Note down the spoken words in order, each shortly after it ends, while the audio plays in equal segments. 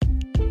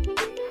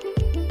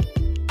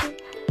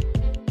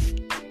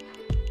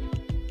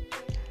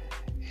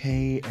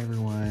Hey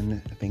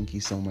everyone, thank you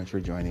so much for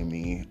joining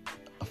me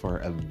for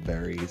a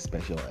very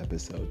special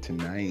episode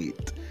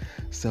tonight.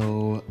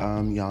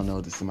 Y'all know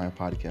this is my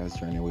podcast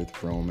Journey with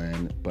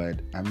Roman,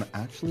 but I'm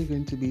actually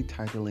going to be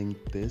titling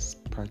this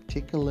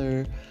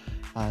particular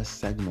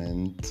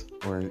segment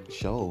or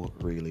show,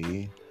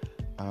 really,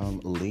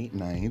 Late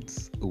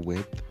Nights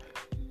with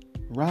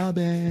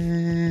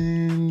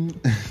Robin.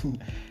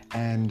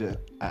 And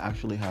I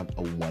actually have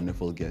a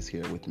wonderful guest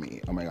here with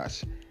me. Oh my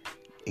gosh,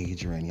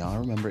 Adrian. Y'all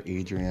remember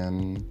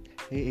Adrian?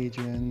 Hey,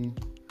 Adrian.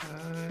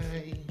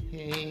 Hi.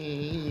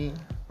 Hey.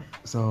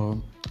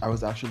 So I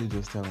was actually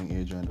just telling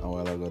Adrian a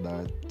while ago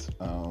that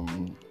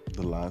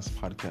the last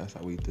podcast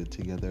that we did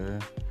together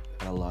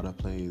had a lot of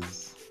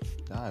plays.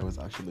 Yeah, it was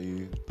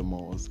actually the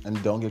most.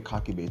 And don't get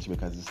cocky, bitch,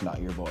 because it's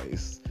not your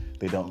voice.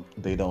 They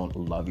don't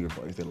love your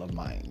voice. They love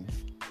mine.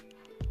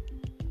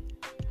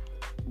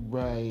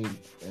 Right,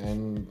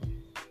 and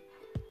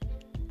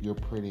you're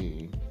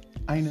pretty.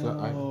 I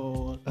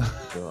know.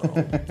 Girl.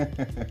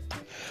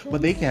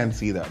 But they can't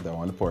see that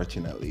though,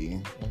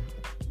 unfortunately.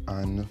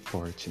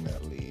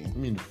 Unfortunately. I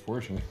mean,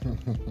 fortunately.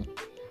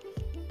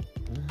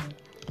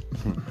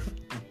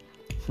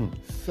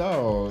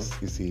 So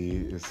You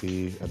see,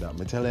 that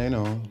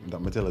Matella,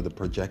 that Matella, the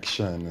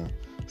projection,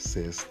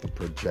 sis, the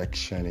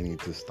projection, you need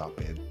to stop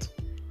it.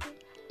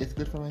 it's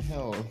good for my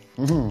health.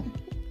 Mm-hmm.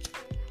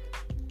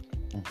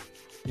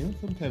 You know,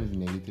 sometimes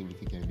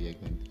negativity can be a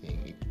good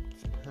thing. It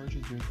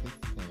purges your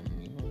system.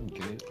 You know,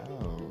 get it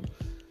out.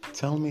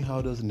 Tell me,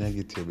 how does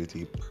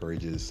negativity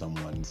purges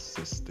someone's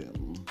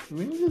system?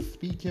 When you just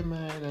speak your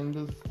mind and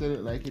just tell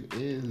it like it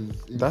is.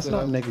 That's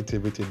not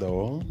negativity,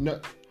 though. No,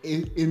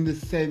 in the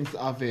sense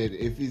of it,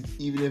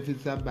 even if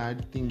it's a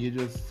bad thing, you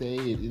just say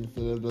it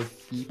instead of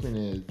just speaking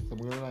it. So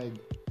we're like,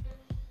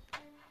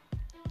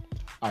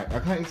 I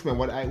can't explain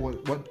what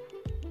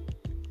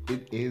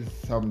it is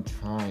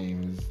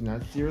sometimes.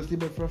 Not seriously,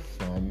 but for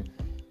fun.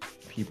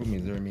 People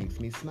misery makes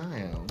me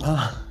smile.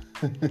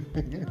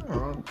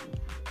 Yeah.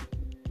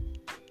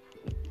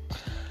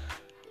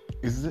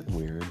 Is it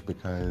weird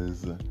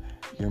because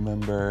you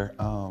remember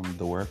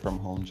the work from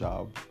home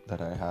job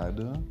that I had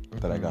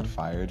that I got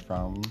fired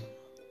from?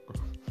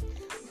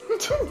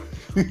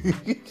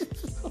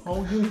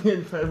 How you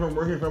get fired from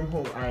working from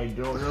home? I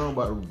don't know,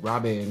 but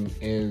Robin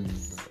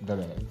is the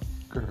best.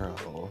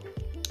 Girl,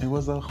 it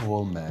was a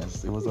whole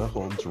mess. It was a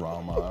whole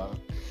drama.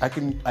 I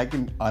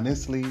can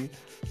honestly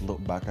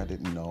look back at it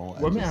now.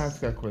 Let me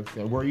ask a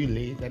question. Were you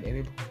late at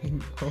any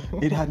point?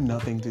 It had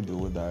nothing to do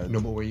with that.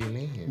 No, but were you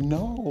late?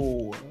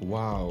 No.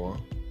 Wow.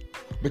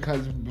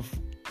 Because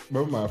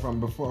remember, from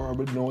before I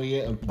would know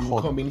you, and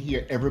you come in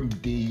here every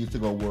day, you used to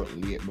go work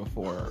late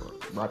before.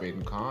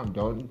 Robin, calm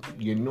down.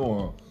 You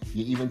know,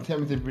 you even tell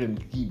me to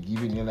keep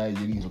giving you like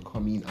you need to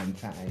come in on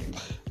time.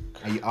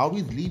 And you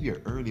always leave here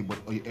early, but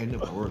you end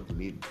up at work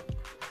late.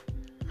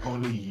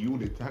 Only you,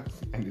 the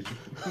taxi, and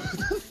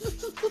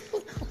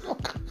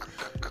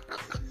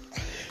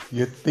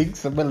You think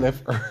someone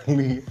left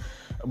early,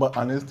 but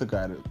honest to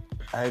God,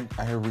 I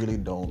really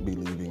don't be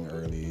leaving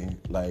early.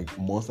 Like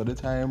most of the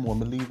time when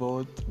we leave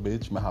out,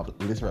 bitch, I have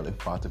literally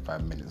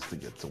 45 minutes to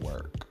get to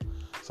work.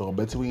 So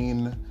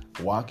between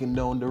walking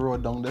down the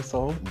road down the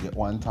south, get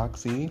one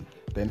taxi,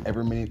 then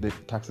every minute the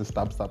taxi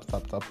stop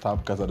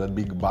because of that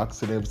big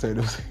box in them, so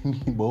there's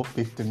about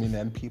 50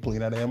 million people in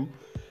them.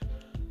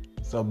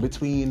 So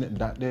between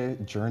that day,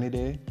 journey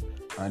day,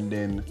 and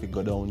then if we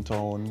go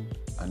downtown,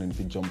 and then if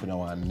we jump in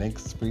our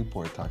next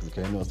Freeport taxi,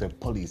 because you know, say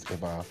police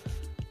ever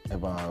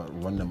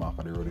run them off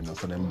of the road, you know,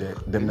 so them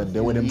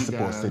where them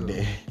supposed to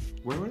be.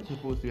 Where were they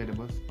supposed to be at the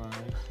bus park?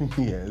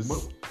 Yes.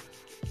 But,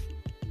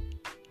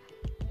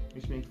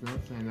 which makes no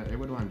sense that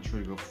everyone wants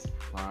to go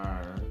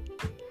far.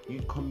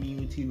 In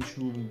community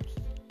through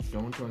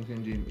downtown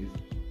St. James is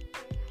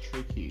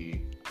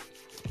tricky.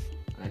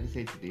 And I just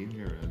say it's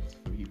dangerous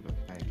for people of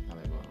high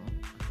caliber.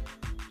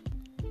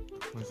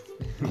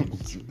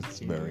 It's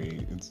very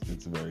dangerous.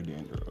 It's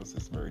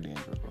very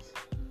dangerous.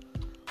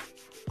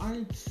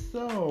 Alright,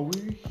 so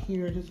we're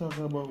here to talk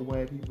about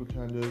why people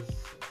can just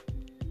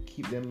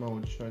keep their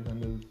mouth shut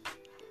and just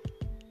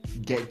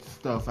get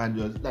stuff and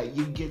just like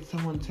you get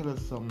someone tell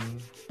us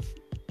something,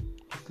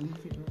 just leave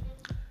it.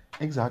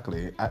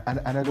 Exactly. And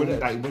I don't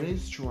whether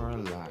it's true or a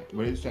lie,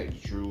 whether it's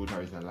like truth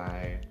or it's a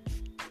lie.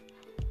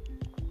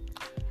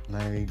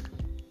 Like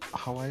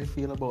how I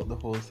feel about the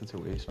whole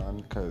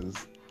situation, because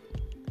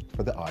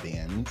for the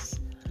audience,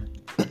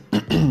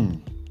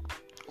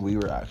 we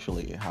were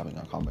actually having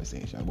a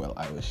conversation. Well,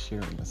 I was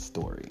sharing a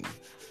story.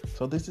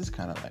 So this is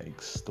kind of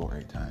like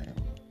story time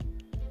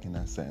in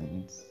a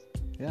sense.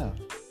 Yeah.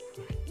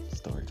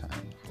 Story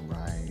time.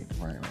 Right.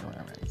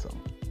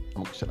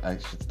 So I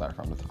should start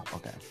from the top.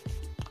 Okay.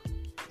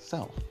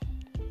 So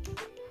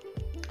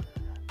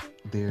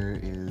there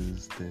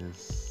is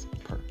this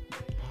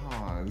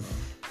Pause.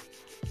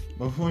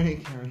 Before you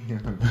carry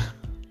on.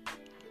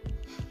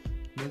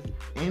 Does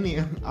any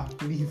of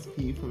these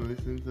people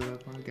listen to the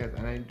podcast?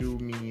 And I do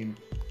mean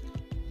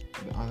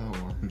the other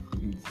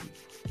ones.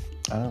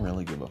 I don't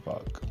really give a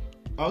fuck.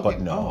 Okay.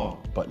 But no.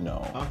 Oh. But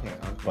no. Okay.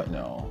 But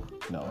no.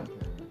 No. Okay.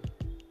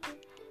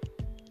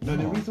 No,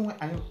 the reason why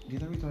I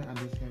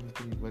understand with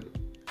you, but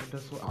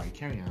that's what. Alright,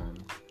 carry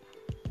on.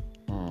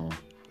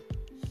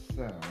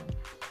 So,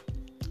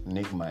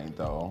 Nick might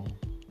though.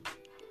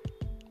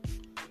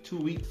 2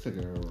 weeks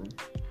ago.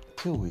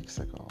 2 weeks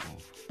ago.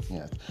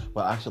 Yes.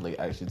 Well, actually,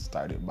 I should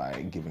start it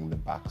by giving the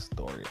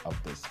backstory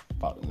of this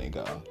fuck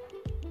nigga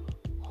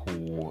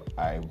who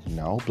I've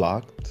now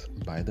blocked,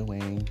 by the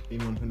way.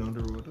 Anyone who down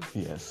the road?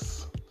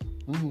 Yes.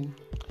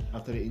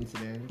 After the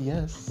incident?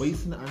 Yes. But you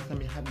still answer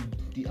me. Have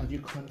you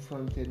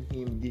confronted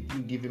him? Did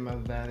you give him a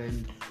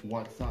valid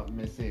WhatsApp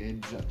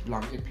message,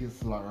 long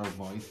epistle or a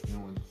voice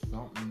note,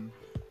 something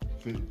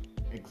to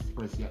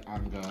express your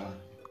anger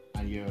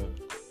and your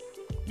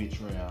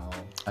betrayal?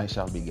 I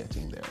shall be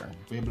getting there.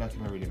 But you black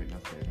him already with no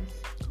sense.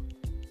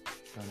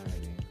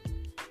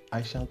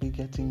 I shall be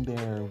getting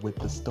there with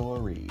the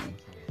story.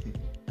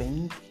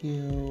 Thank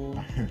you.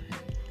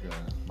 Yeah.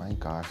 My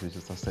gosh, it's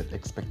just a set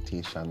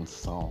expectation,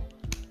 so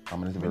I'm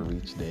gonna never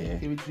reach there.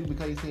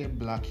 Because you say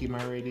block him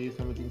already,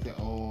 somebody say,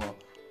 oh,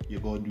 you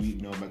go do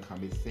it now but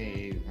can't be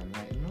saved. I'm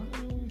like, no,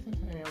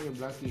 sometimes you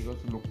block you go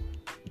to look,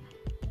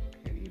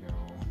 you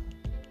know,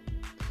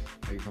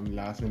 like some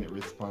last minute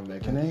response.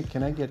 Like,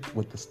 Can I get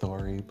with the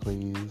story,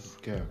 please?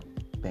 Go.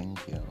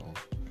 Thank you.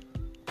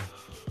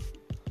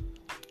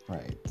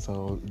 Right,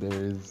 so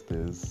there's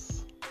this.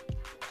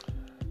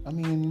 I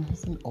mean,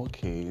 he's an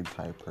okay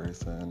type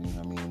person.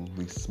 I mean,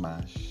 we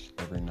smash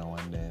every now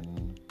and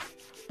then,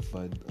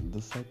 but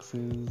the sex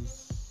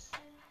is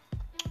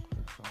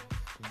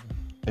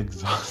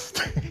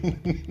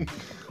exhausting.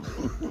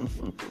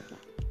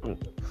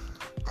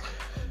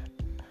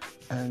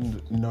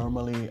 And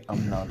normally,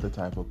 I'm not the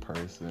type of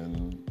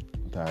person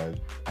that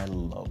I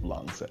love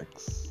long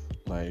sex.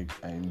 Like,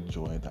 I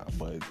enjoy that,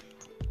 but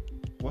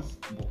what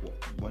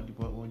do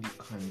you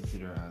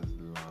consider as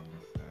long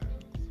sex?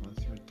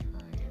 What's your time?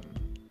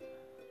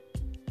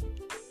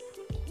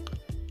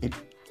 it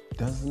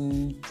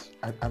doesn't.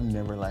 I've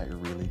never like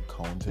really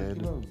counted.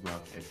 Give a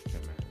rough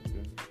estimate.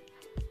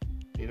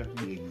 It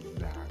doesn't be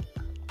exact.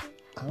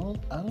 I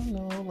don't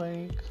know,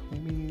 like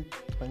maybe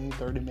 20,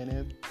 30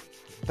 minutes.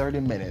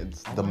 30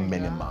 minutes, the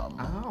minimum.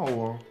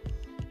 Ow.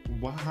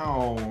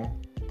 Wow.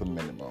 The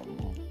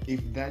minimum.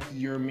 If that's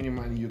your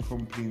minimum, you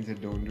complain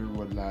that down the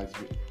road last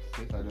week.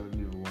 I don't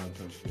even want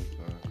to touch this.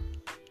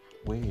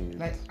 Wait.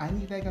 Like, I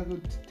need like a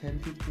good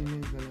 10-15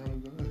 minutes and I'm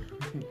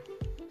good.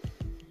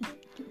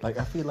 Like,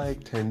 I feel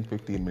like 10,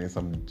 15 minutes,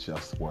 I'm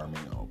just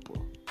warming up.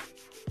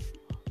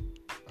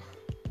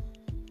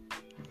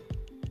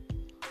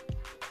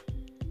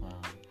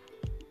 Wow.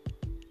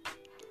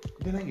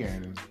 Then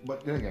again,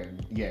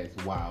 yes,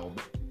 wow.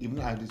 But even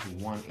though I had this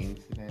one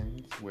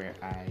incident where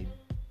I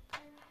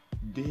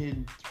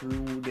did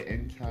through the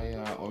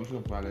entire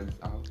ultraviolet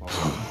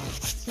alcohol.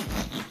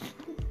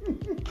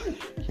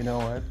 You know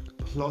what?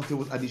 Plus, there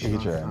was additional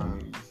Adrian.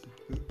 songs.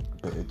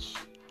 Bitch.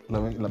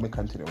 Let me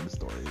continue with the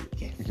story.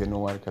 Yes. You know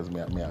what? Because we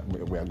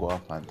are go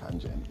off on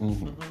tangent.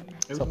 Mm-hmm.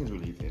 Everything's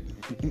related.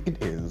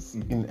 It is,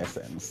 in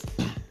essence.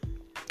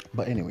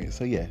 But anyway,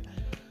 so yeah.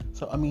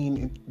 So, I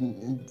mean,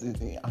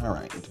 it all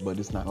right, but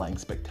it's not like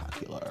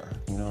spectacular,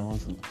 you know?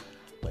 So,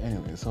 but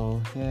anyway,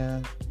 so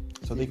yeah.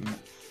 So they...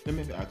 Let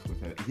me ask you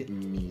that. Is it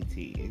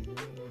meaty?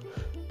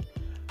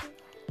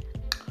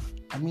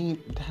 I mean,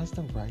 it has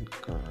the right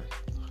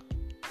girth.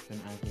 An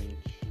average?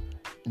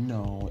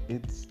 No,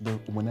 it's the...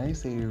 When I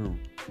say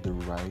the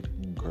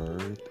right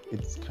girth,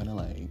 it's kind of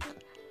like...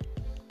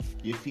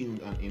 You feel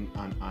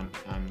on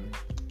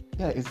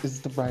Yeah, it's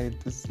the right...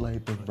 It's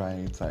like the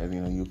right size,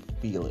 you know? You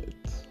feel it.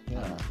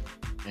 Yeah.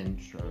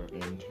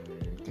 entering.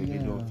 Because Yeah. you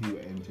don't feel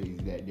enter is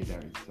that the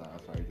direct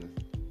stuff or just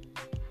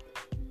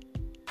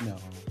No.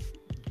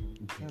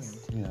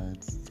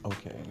 It's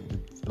okay.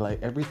 It's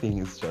like everything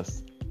is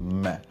just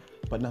meh,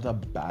 but not a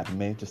bad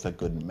meh, just a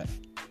good meh.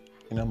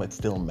 You know, but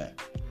still meh.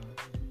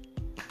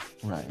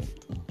 Right.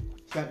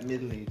 it's like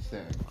middle-aged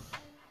sex.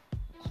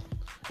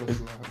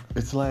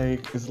 It's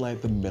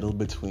like the middle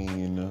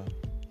between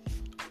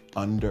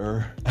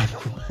under and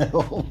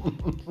well.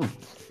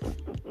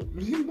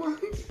 What?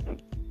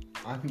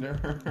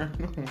 Under?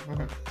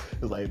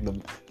 It's like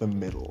the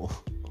middle.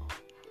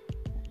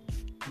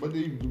 But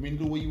the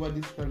window way you are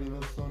describing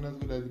doesn't sound as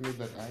good as me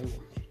that I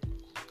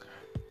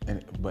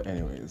watched. But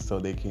anyways, so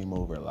they came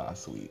over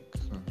last week.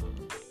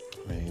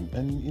 Right?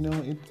 And you know,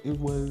 it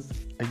was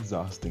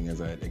exhausting,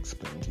 as I had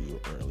explained to you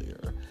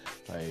earlier.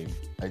 Like,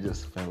 I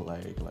just felt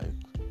like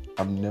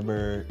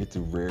it's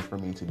rare for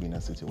me to be in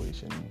a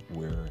situation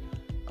where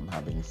I'm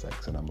having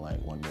sex and I'm like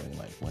wondering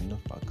like, when the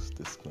fuck's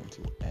this going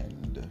to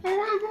end?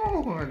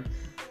 Oh my god!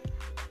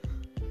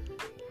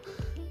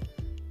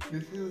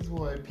 This is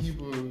why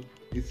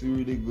it's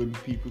really good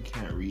people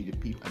can't read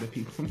other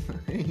people's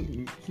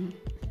minds.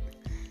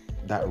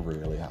 That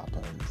rarely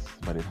happens,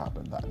 but it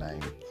happened that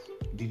night.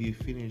 Did you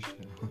finish?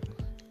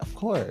 Of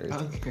course.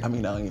 Okay. I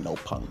mean, I ain't no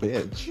punk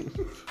bitch.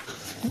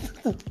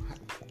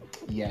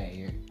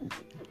 Yeah.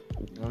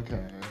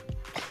 Okay.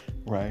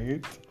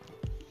 Right?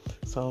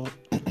 So,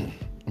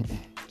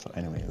 So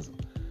anyways,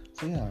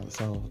 so yeah,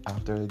 so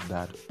after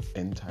that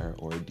entire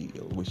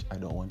ordeal, which I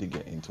don't want to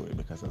get into it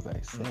because as I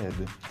said,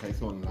 it's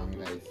so long,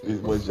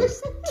 it was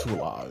just too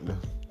long.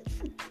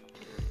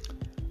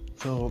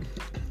 So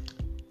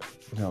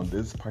now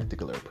this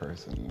particular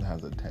person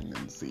has a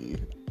tendency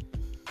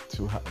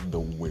to have the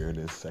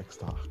weirdest sex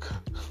talk.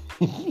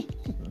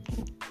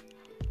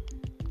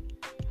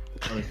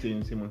 Or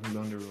seeing someone from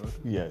down the road.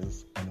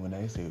 Yes, and when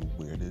I say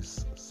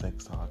weirdest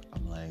sex talk,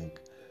 I'm like,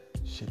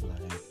 shit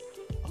like,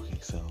 okay,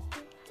 so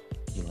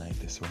you like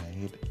this,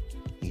 right?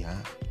 Yeah.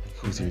 Like,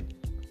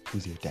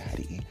 who's your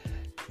daddy?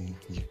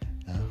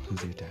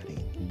 Who's your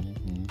daddy?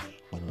 Mm-hmm.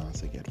 When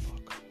last you get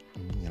fucked?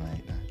 You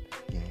like that?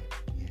 Yeah.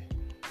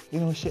 You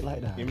know, shit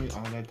like that. You mean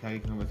all that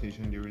tight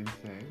conversation during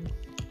sex?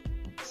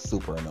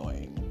 Super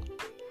annoying.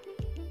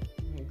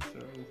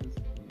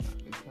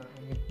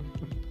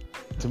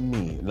 To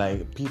me,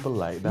 like, people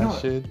like that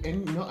shit.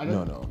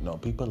 No.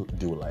 People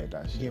do like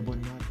that shit. Yeah, but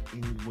not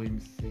in when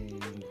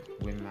saying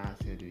when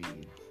last year do you?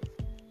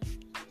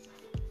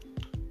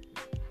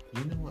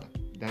 You know what?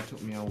 That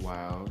took me a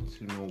while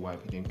to know why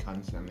people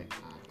constantly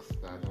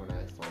ask that when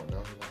I found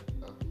out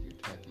that you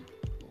tacky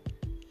people.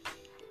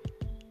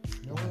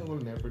 No one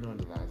will never know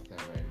the last time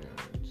I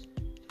learned.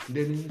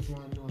 Then you just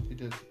want to know if you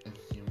just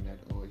assume that,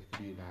 oh, if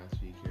you did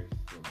last week, you're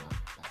still not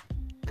back.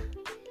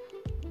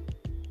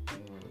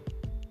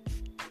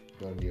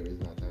 Down there is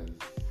not as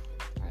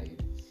tight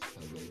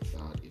as I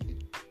thought.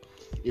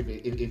 If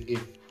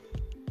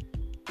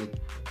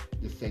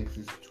the sex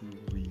is too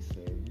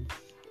recent,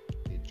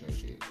 they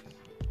judge it.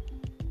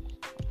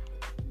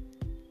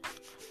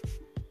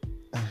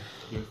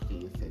 Your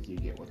face says you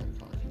get what I'm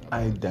talking about.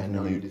 I definitely. I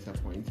know you're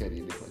disappointed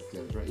in the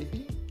questions, right?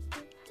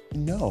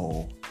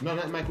 No. No,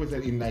 not my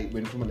question. In like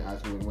when someone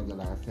asks you when was the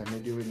last time you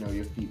do it, now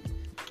your feet.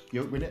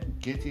 When you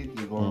get it,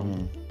 you go.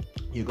 Mm-hmm.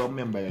 You go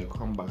remember, you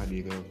come back and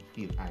you go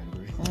feel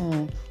angry.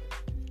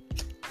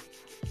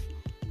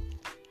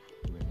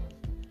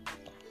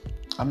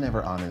 I'm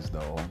never honest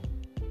though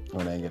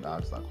when I get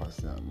asked that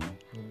question.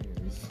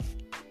 Yes.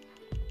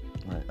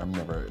 Right, I'm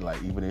never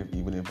like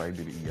even if I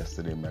did it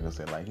yesterday, I'm gonna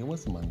say like it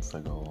was months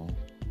ago.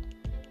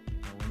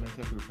 When I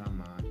said from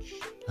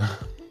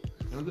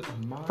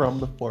March.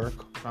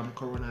 From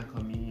Corona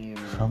coming in.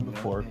 From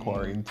before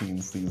quarantine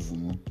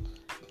season.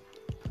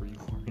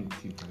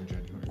 Pre-quarantine from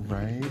January.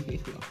 Right.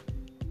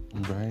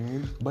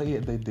 Right, but yeah,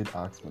 they did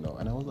ask me though,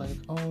 and I was like,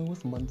 "Oh, it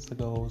was months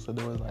ago." So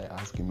they were like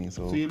asking me.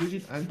 So you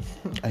legit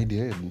answer? I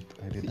did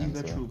He's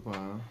answer.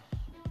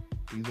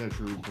 He's a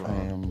trooper. I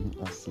am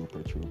a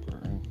super trooper.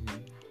 Mm-hmm.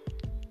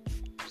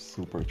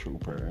 Super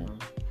trooper.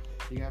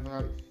 Mm-hmm. You have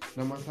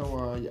no matter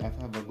what, you have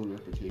to have a good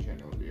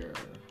reputation out there.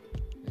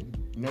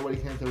 Nobody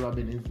can say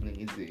Robin is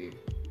lazy,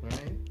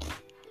 right?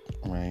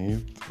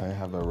 Right. I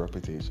have a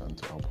reputation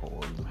to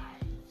uphold.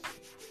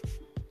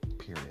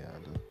 Period.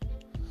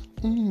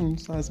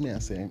 So as me I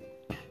say,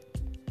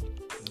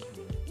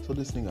 so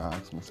this nigga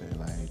asked me say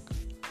like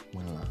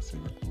when last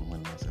year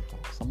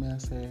fuck. So me I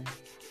say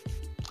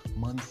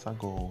months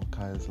ago,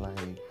 cause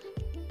like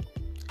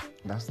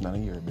that's none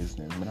of your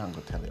business. Me not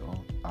gonna tell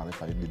you all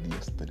if I did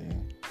yesterday.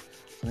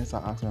 So then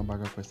I asked me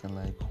about a question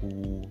like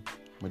who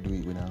me do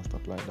it with and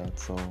stuff like that.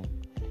 So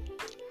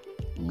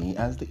me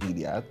as the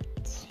idiot,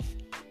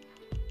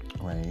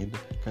 right?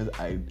 Because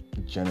I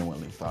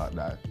genuinely thought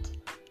that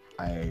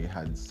I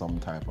had some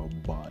type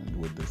of bond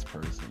with this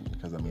person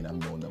because I've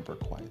known them for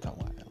quite a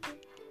while.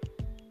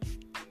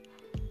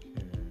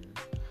 Okay.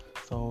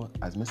 So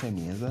as me say,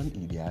 me as an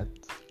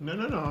idiot.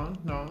 No,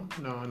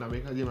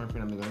 because you're my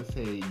friend, I'm gonna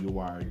say you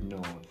are.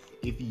 No,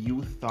 if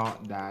you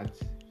thought that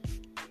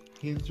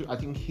I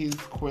think his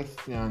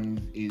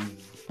question is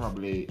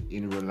probably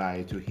in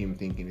relation to him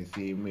thinking the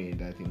same way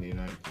that in the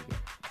United States.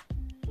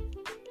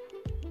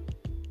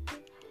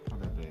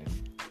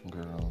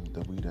 Girl,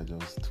 the weed are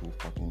just too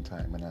fucking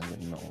tight, man. I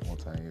didn't know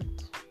what I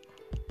ate.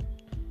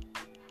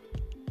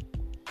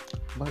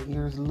 But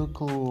yours look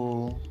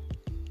cool.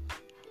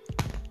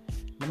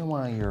 I don't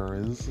want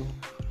yours.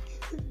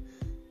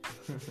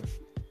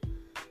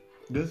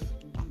 Just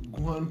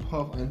go and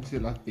puff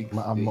until I fix it.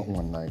 I'm not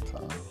one night,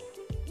 huh?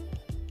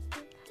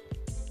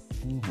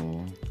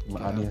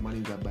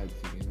 Money's a bad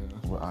thing, you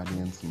know. Our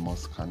audience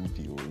must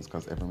confuse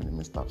because every minute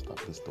me stop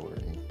the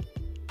story.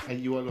 Are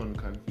you alone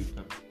confused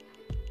now?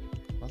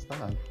 What's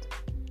that? I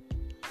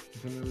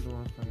really don't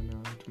want to find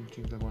out two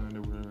things are going on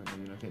in the world right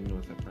now. I think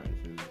no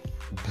surprises.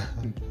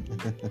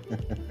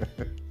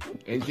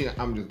 Anything,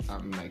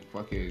 I'm like,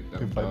 fuck it.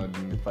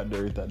 If I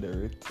dirt, I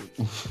dirt.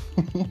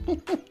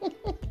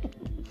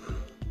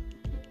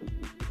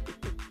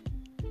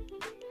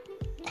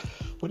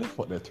 Where the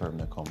fuck that term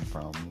that come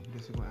from?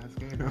 Just go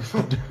ask her.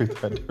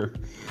 Dirt.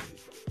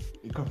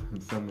 It comes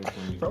from somewhere.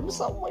 From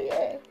somewhere,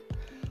 yeah.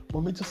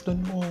 But me just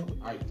don't know.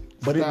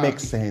 But stop. It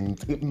makes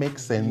sense. It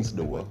makes sense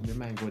though. The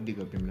man go dig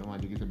up him. I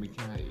want to dig it up. I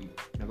can't eat.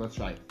 Now go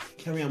try.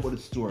 Carry on about the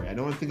story. I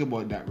don't want to think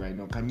about that right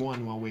now. Because I want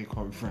to know where it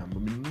come from.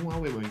 But I know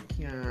where I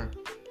can't.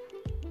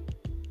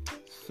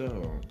 So.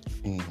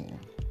 Mm-hmm.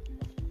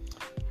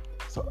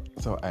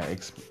 So I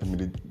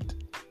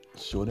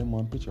show them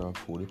one picture of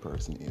who the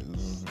person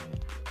is.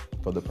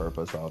 For the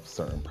purpose of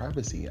certain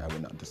privacy, I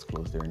would not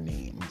disclose their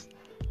names.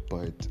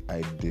 But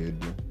I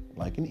did,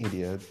 like an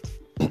idiot.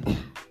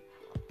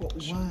 But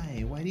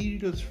why? Why did you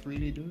just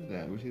freely do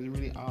that? Which is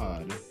really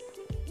odd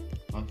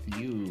of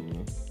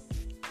you.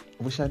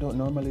 Which I don't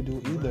normally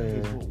do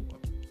either.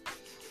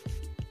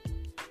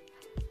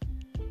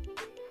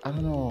 I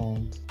don't know.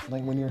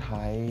 Like when you're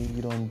high,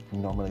 you don't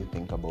normally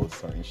think about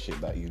certain shit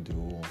that you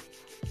do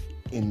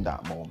in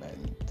that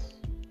moment.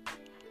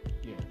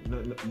 Yeah.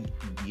 No,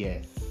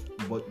 yes.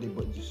 But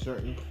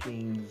certain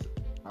things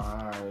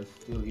are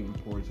still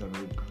important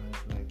regardless.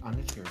 Like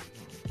unless you're drunk,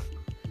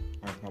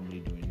 are probably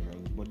doing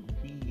drugs. But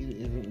weed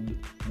isn't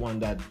one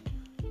that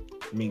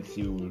makes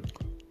you.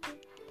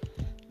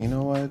 You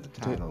know what?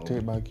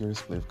 Take back your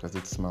spliff because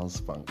it smells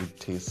funky. It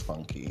tastes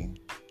funky.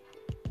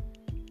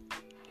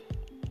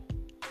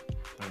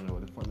 I don't know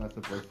what the fuck that's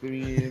supposed to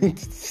mean,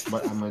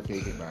 but I'm gonna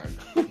take it back.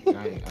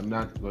 I'm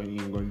not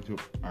even going to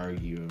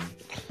argue.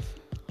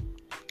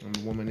 I'm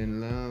a woman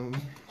in love.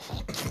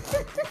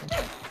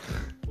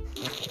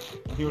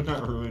 You're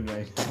not ruined,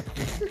 right?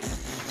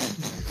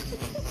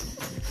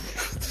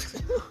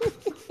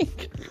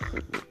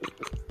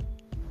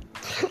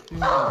 You're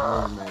not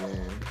ruined, man.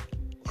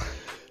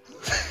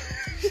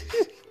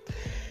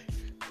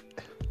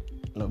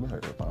 Let me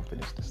hurry up and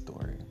finish the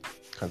story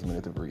because we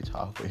need to reach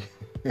halfway.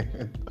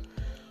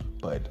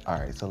 But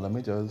alright, so let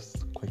me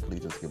just quickly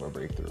give a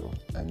breakthrough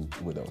and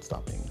without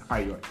stopping.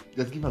 Alright,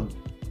 just give a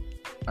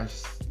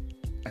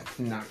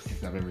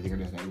synopsis of everything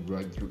and just like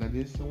run through. Because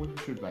there's so much you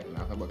should like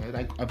laugh about.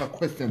 I have a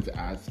question to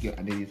ask you,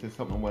 and then you say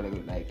something about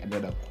like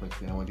another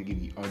question I want to give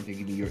you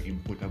your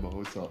input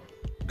about. So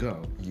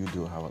go. You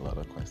do have a lot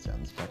of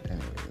questions, but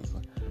anyways.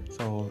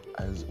 So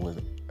as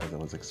I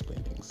was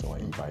explaining, so I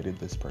invited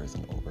this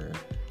person over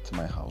to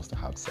my house to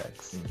have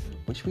sex,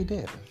 which we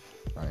did,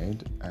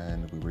 right?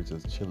 And we were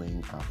just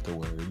chilling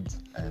afterwards,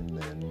 and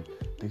then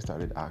they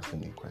started asking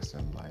me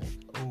questions like,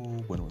 oh,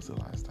 when was the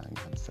last time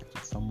you had sex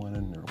with someone,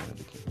 or whatever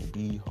the case may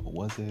be, how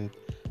was it?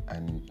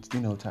 And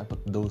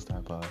those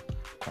type of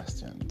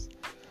questions.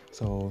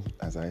 So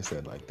as I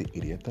said, like the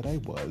idiot that I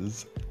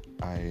was,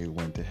 I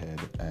went ahead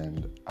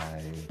and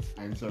I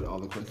answered all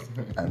the questions.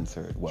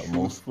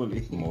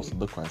 Most of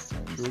the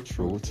questions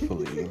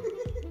truthfully.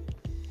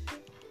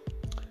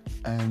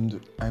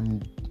 And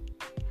I'm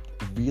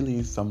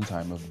really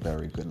sometimes a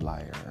very good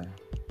liar.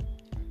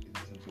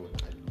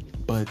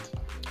 But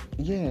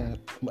yeah,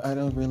 I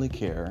don't really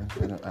care.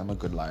 I'm a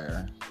good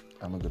liar.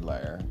 I'm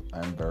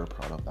very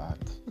proud of that.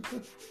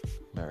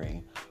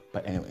 Very.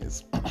 But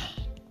anyways,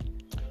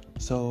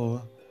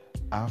 so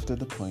after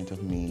the point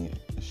of me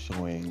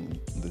showing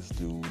this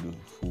dude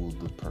who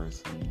the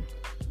person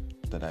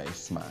that I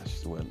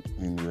smashed, when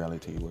in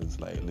reality it was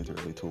like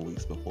literally 2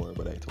 weeks before,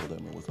 but I told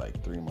them it was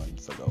like 3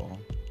 months ago,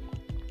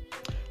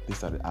 they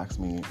started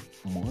asking me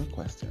more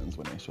questions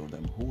when I showed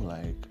them who,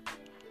 like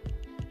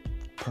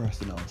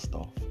personal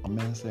stuff. I'm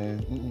gonna say,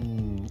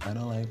 I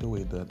don't like the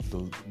way the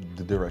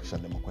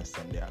direction them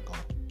question they are go.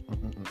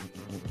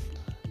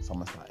 So I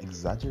must not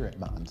exaggerate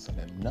my answer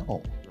them.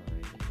 No,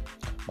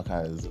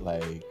 because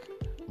like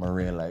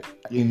Maria, like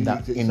in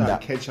that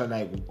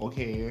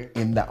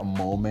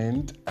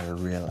moment, I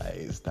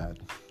realized that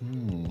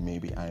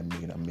maybe I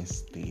made a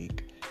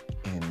mistake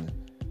in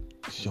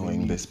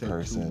showing this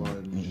person.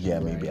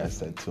 Maybe I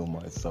said too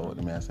much. So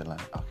I said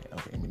like,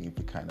 okay, we need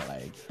to kind of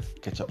like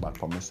catch up back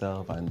for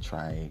myself and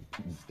try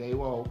stay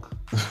woke.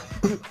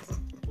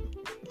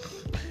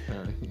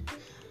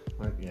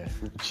 But yeah,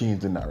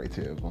 change the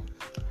narrative.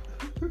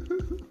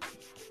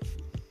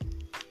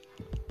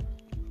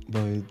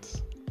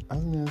 But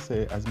as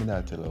me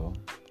not tell you,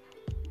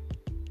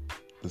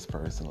 this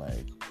person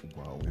like,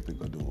 wow, if we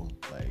could do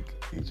like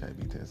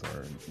HIV test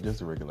or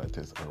just a regular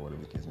test or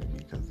whatever the case may be,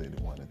 because they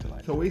didn't want it to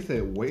like. So we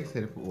said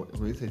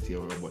to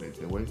you about it.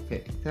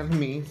 Tell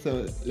me.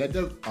 So let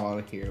us all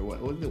hear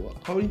what was it?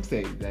 How do you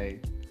say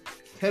like?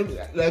 Tell me,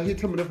 like you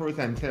told me the first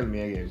time. Tell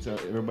me again, so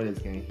everybody's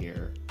gonna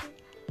hear.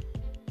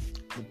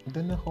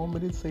 Then the home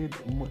did say.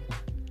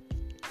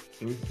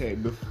 We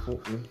said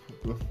before.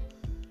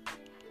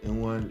 And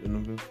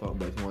one before,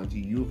 but you want to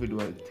use to do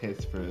a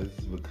test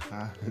first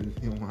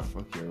because you want to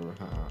fuck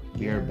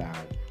your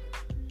bad,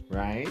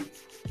 right?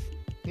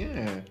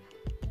 Yeah,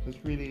 it's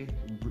really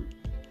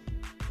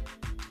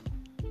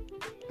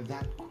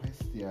that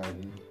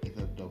question is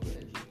a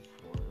double-edged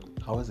sword.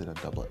 How is it a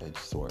double-edged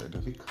sword?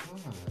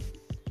 Because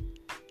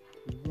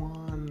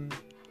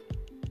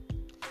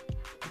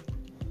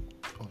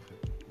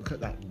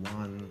that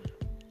one,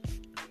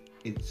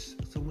 it's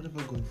so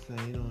whatever goes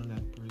say on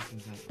that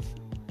person's like,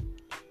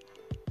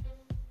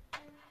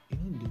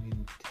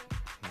 doing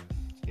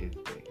tests is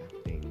like a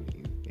thing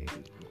these days.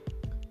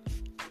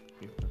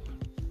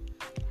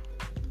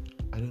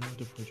 I don't know how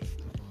to project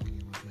the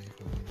volume of my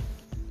phone.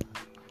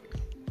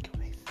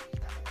 Can I see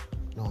that?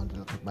 No,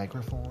 the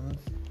microphones.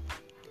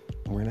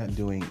 We're not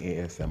doing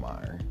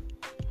ASMR.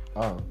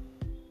 Oh.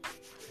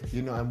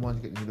 You know, I want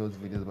to get into those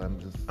videos, but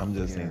I'm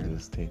just saying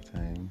just take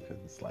time because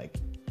it's like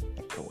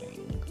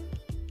echoing.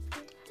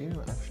 You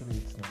know, actually,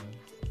 it's not.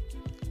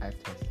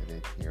 I've tested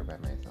it here by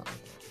myself.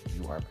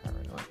 You are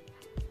paranoid.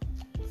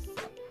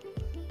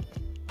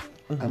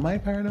 So. Am I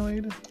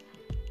paranoid?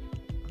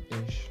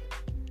 Ish.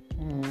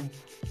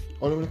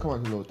 Only when it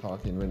comes to low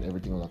talking, when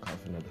everything will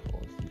off in the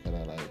house, you kind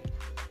of like,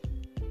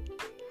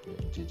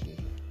 GG.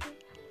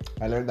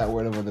 I learned that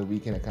word over the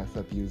weekend. I can't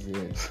stop using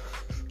it.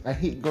 I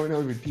hate going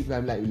out with people.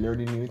 I'm like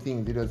learning new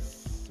things. They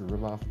just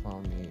rub off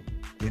on me.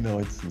 You know,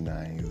 it's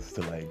nice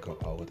to like go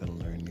out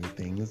and learn new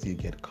things. You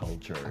get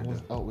cultured. I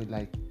was out with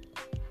like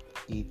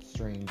 8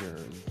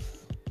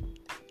 strangers.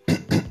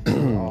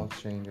 All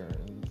strangers.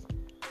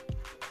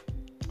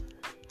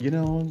 You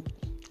know,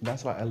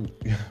 that's why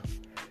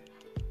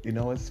you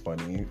know what's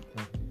funny?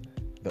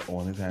 The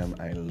only time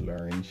I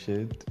learn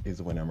shit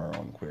is when I'm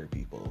around queer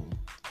people.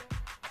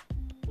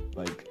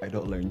 Like, I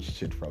don't learn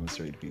shit from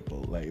straight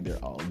people. Like, they're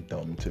all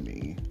dumb to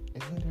me.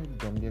 Isn't it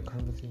dumb? Their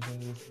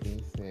conversation is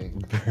basic.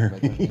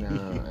 Very.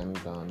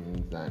 And guns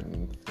and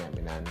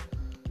scamming and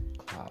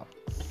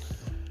clocks.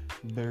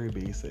 Very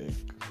basic.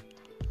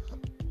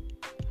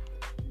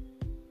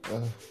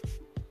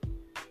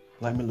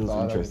 Like, me lose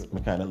interest. I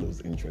kind of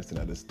lose interest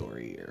in the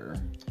story here.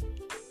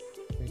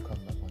 We come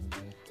back one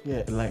day.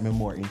 Yeah, like, me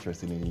more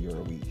interested in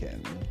your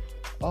weekend.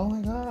 Oh my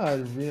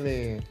god,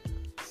 really?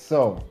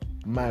 So,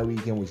 my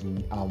weekend was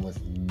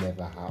almost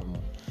never happened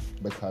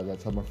because I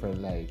told my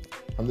friend, like,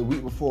 on the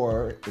week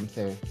before, and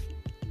said,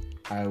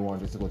 I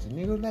wanted to go to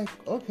Nigo. Like,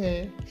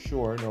 okay,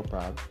 sure, no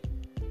problem.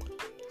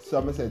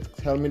 So I said,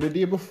 tell me the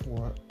day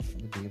before.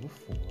 He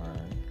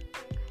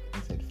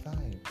said,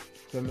 fine.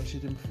 So I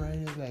messaged him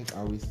Friday, like,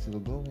 are we still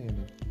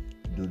going?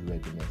 Dude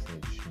read the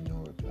message, no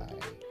reply.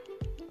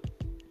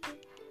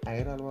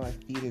 I don't know my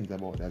feelings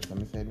about that. So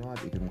I said, no,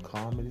 if him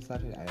call me this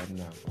Saturday, I am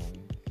not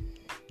going.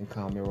 He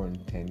called me around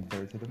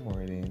 10:30 in the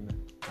morning,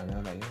 and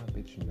I'm like, yeah,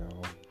 bitch, no.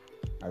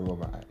 I roll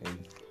my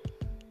eyes.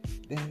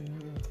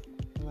 Then,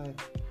 I'm like,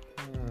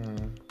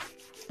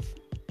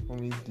 when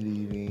he's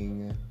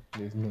leaving,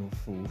 there's no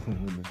food.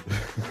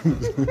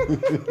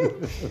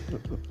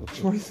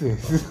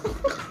 Choices.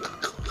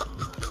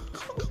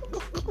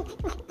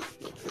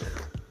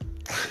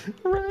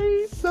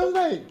 Right? So I'm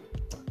like,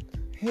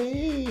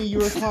 hey, you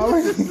were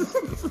calling?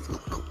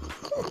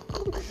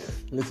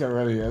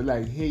 Literally, I'm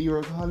like, hey, you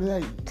were calling?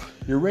 Like,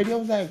 you're ready? I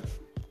was like,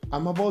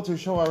 I'm about to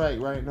show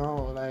right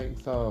now. Like,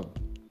 so.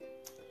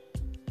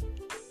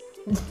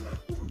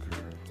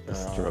 The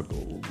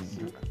struggles.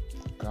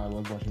 God, I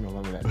was watching my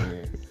mommy that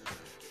day.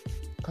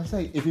 Cause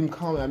like, if him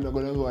call me, I'm not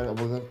gonna go.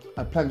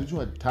 I planned to do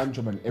a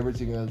tantrum and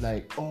everything. I was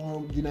like,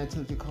 oh, didn't I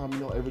tell you to call me?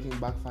 No, everything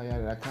backfired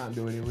and I can't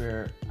do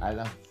anywhere. I had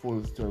a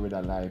full story with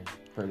a life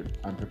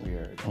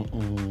unprepared.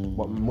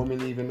 But mommy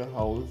leaving the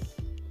house,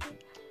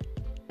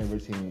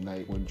 everything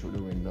like went through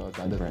the windows.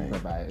 I just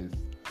improvised.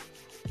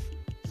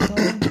 So,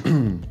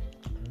 I'm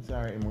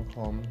sorry, I'm gonna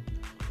come.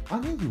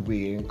 On his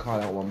way and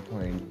call at one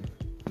point,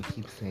 he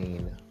keeps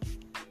saying,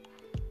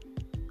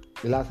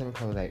 the last time he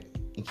called, like,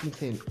 he keeps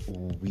saying,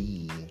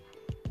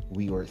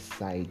 we were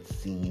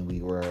sightseeing,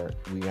 we aren't.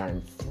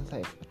 It's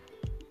like,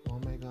 oh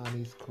my god,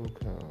 he's cool.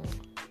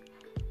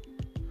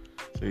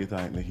 So you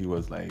think that he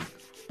was like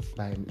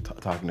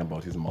talking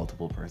about his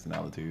multiple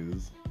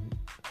personalities?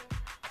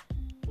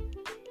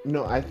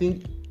 No, I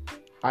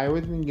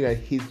was thinking that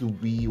his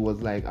we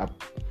was like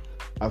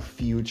a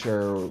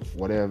future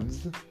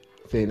whatevs,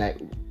 saying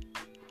like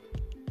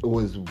it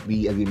was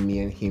we as in me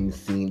and him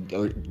seeing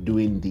or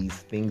doing these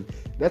things.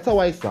 That's how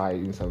I saw it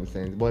in some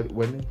sense. But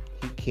when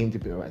he came to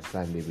be at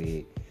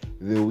Sunday,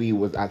 the we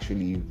was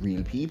actually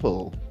real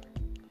people.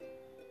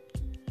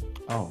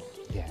 Oh.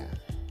 Yeah.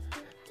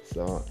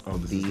 So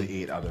this is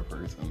the 8 other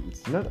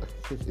persons. No,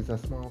 it's a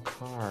small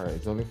car.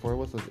 It's only 4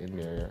 of us in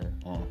there.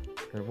 Oh.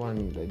 There were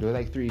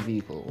like 3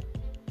 vehicles.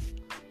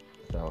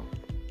 So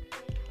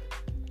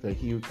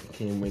he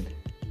came with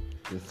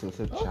this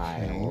little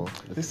child.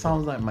 This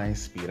sounds like my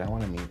speed. I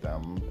want to meet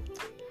them.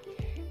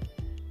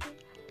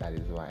 That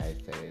is why I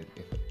said it.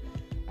 If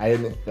I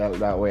didn't feel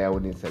that way, I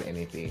wouldn't have said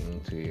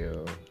anything to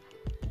you.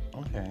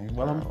 Okay.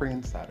 Well, I'm free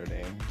on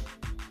Saturday.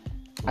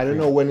 I don't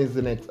know when is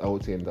the next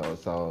outing though,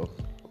 so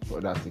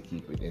for that to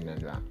keep it in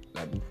and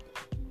that,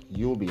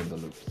 you'll be in the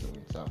loop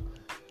soon. So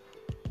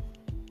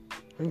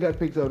I got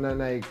picked up and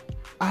like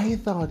I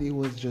thought it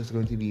was just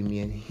going to be me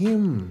and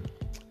him.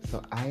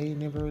 So I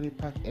never really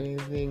packed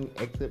anything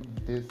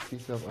except this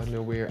piece of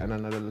underwear and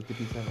another little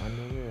piece of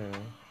underwear.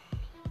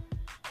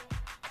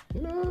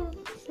 You know,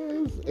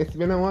 it's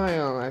been a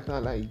while. I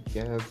thought like,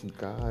 yes,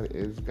 God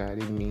is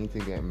guiding me to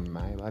get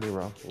my body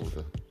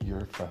ruffled.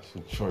 Your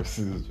fashion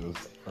choices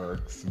just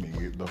irks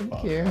me the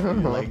fuck. Yeah.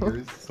 Like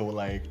you're so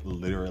like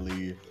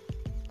literally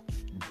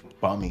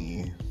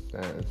bummy.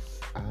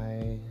 Yes,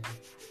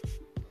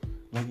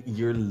 like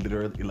you're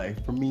literally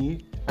like for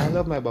me. I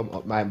love my bum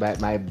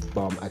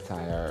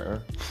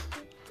attire.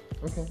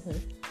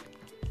 Okay.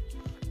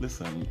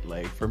 Listen,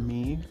 like for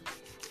me,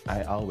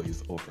 I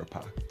always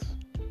overpacked.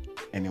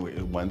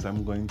 Anyway, once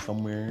I'm going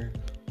somewhere,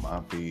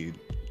 my feet,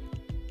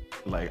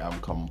 like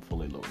I'm come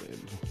fully loaded.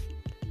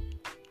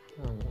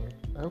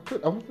 I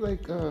was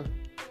like,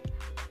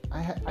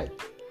 I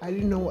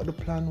didn't know what the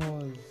plan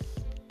was.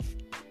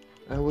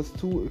 I was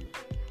too.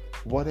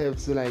 What if,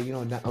 so like,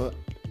 now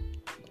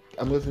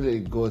I'm going to let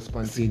it go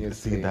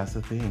spontaneously. See, that's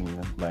the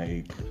thing.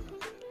 Like,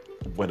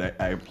 what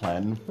I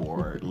plan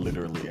for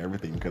literally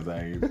everything because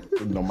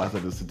no matter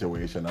the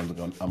situation, I'm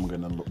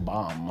gonna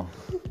bomb.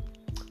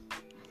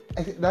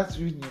 I think that's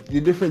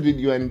the difference with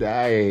you and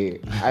I.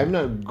 I'm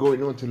not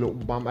going on to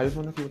look bomb. I just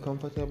want to feel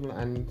comfortable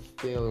and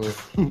still,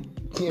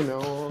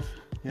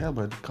 Yeah,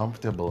 but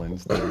comfortable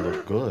and still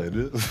look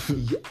good.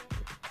 Yeah.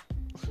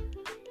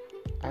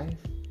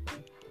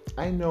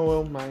 I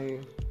know my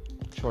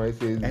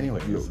choices.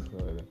 Anyways, look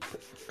good.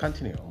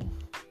 Continue.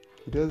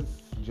 He does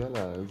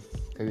jealous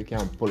because he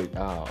can't pull it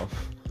off.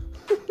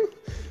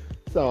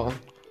 So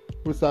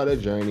we started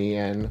a journey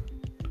and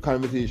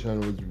conversation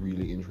was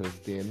really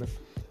interesting.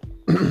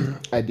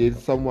 I did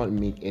somewhat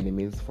make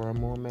enemies for a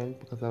moment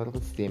because of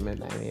a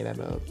statement I made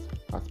about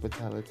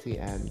hospitality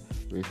and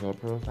racial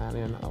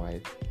profiling and how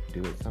I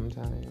do it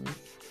sometimes.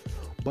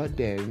 But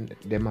then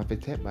them have to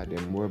take back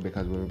them more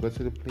because when we go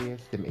to the place,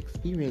 them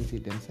experience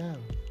it themselves.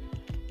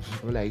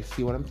 I'm like,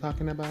 see what I'm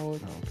talking about?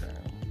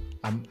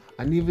 Okay.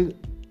 And even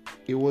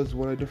it was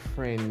one of the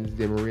friends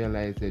they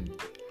realized they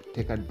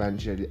take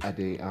advantage of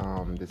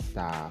the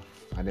staff,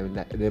 and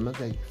they must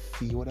like,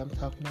 see what I'm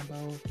talking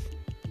about.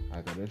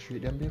 I gotta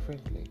treat them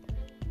differently.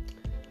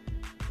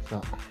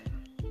 So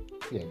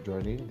yeah,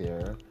 joining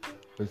there,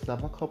 we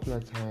stopped a couple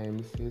of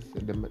times.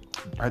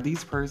 Are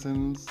these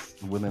persons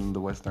within the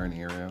Western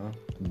area?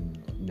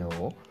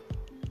 No.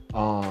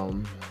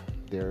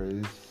 There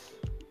is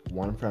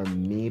one from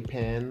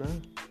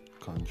Maypen.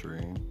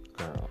 Country.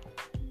 Girl.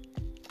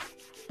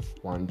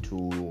 1,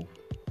 2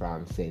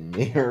 from St.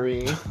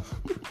 Mary.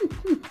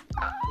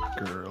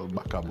 Girl,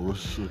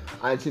 Bakabush.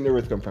 And she the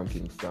rest come from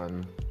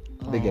Kingston.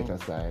 The ghetto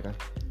side.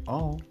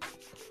 Oh.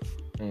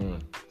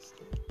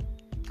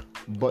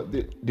 But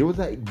there was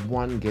like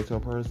one ghetto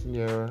person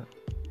there,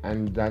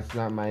 and that's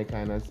not my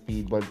kind of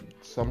speed. But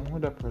somehow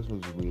that person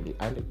was really,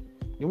 and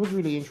it was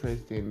really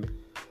interesting.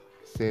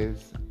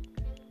 Says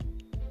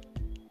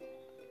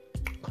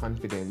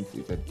confidence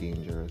is a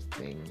dangerous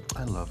thing.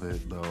 I love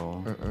it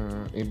though.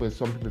 But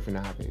some people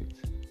finna have it.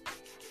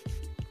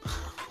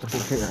 Some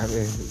people finna have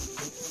it.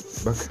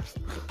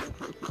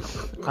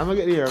 But I'm gonna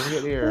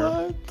get there.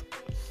 What?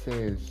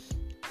 Says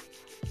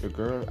the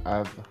girl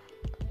have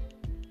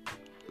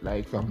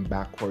like some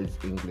backwards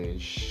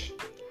English,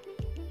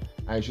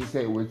 and she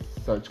said with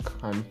such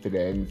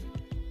confidence,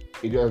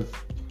 it does.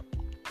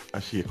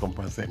 And she come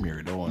from St.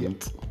 Mary, don't want.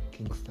 Yep.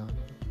 Kingston.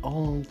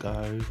 Oh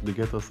gosh, the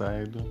ghetto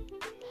side.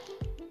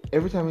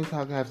 Every time we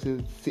talk, I have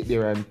to sit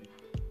there and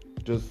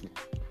just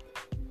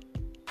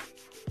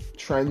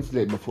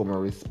translate before I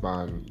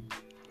respond.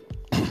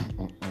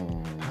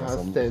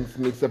 Past tense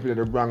mixed up with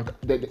the wrong.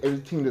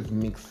 Everything just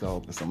mixed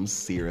up. There's some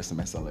serious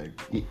mess of like.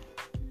 You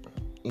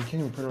can't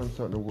even pronounce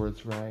certain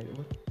words right.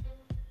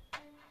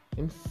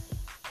 I'm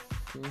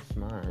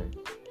smart.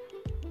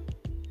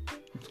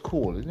 It's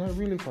cool. It's not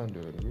really fun,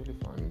 dude. Really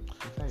fun.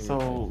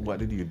 So, what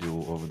did you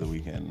do over the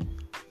weekend?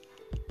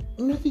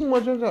 Nothing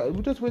much of that.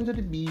 We just went to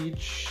the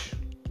beach,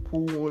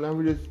 pool, and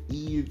we just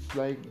eat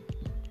like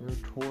we're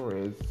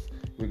tourists.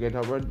 We get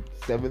up at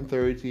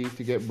 7:30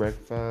 to get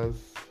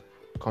breakfast.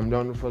 Come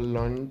down for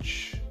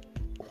lunch.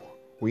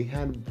 We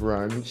had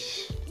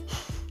brunch.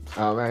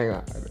 Oh my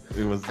god.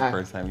 It was the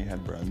first time you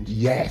had brunch?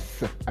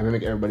 Yes. I'm gonna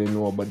make everybody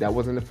know, but that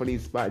wasn't the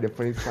funniest part. The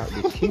funniest part,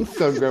 the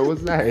Kingston girl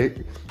was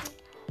like,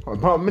 I'm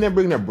gonna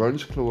bring the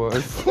brunch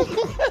clothes.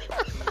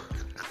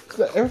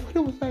 So everybody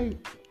was like,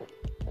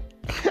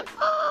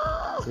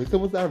 we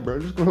said, what's that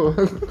brunch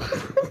clothes?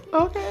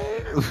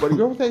 Okay. But the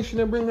girl was like, she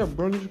didn't bring the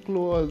brunch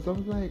clothes. I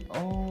was like,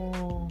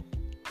 oh.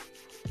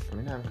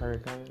 I'm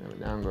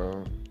down,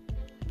 girl.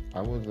 I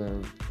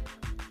wasn't.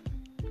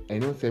 I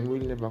know Sam will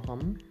never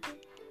come.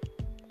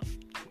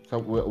 So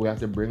we have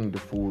to bring the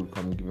food,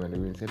 come give me the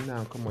room. Said,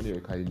 nah, come on here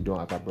because you don't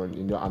have a brunch,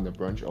 you don't have the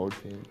brunch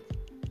outfit.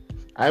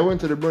 I went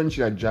to the brunch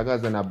in a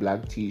joggers and a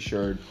black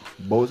t-shirt.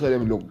 Both of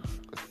them look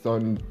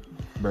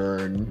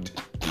sunburned.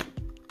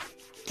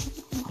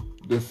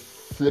 The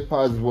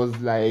slippers was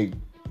like,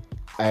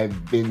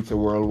 I've been to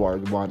World War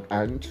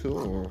I and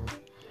II.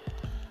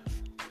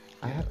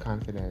 I had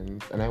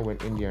confidence and I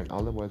went in there and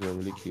all the boys were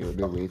really cute,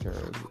 the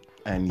waiters.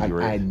 And you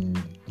were...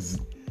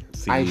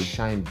 I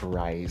shine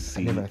bright.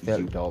 I never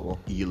felt dull.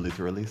 You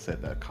literally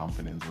said that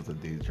confidence was a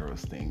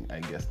dangerous thing.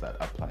 I guess that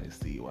applies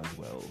to you as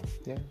well.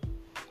 Yeah.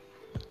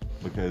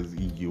 Because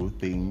you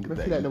think I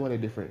feel like nobody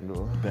different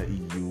though. That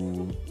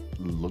you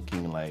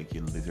looking like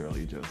you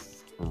literally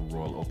just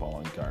roll up on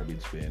one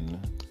garbage bin.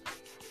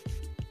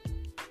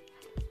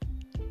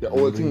 The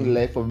only thing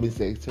left of me is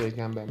like, so you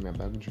can buy me a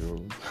bag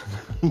job.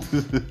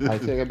 I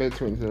take about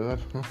 20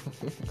 left.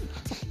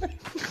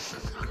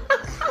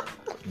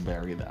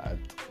 Bury that.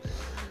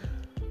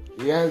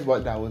 Yes,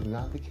 but that was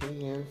not the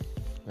case.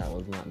 That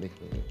was not the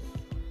case.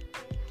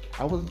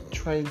 I wasn't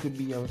trying to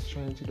be, I was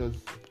trying to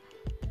just...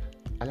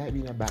 I like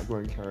being a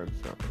background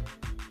character.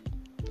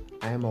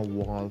 I am a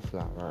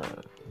wallflower,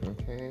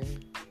 okay?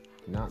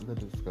 Not the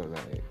disco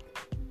light.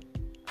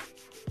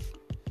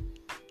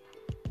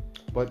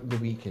 But the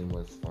weekend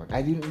was fun.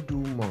 I didn't do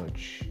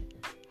much.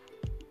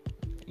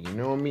 You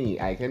know me,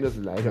 I can just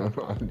lie down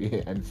all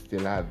day and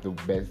still have the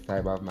best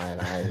time of my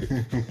life.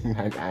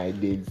 And I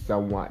did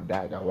somewhat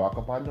that. I walk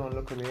up and down,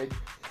 look at it.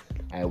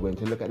 I went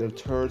to look at the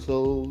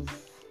turtles.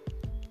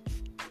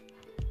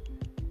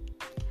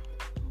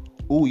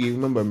 Oh, you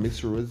remember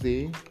Miss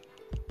Rosie?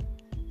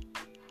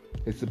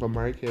 The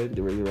supermarket,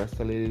 the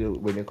Rasta lady,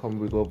 when they come,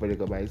 we go over, they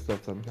go buy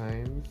stuff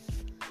sometimes.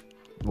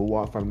 We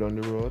walk from down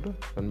the road,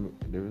 from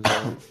the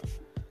resort.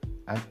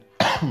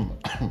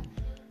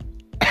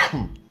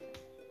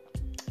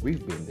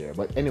 We've been there,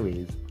 but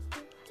anyways,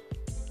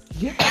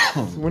 yeah.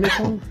 When it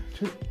comes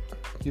to,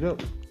 you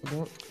don't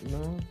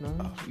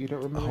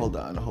remember. Hold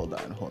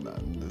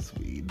on. This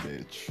weed,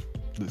 bitch.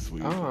 This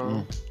weed.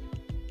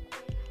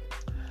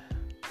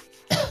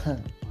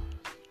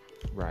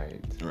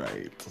 Right.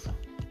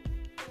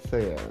 So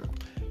yeah.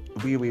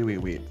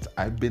 Wait.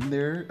 I've been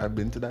there. I've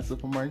been to that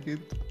supermarket.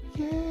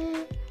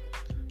 Yeah.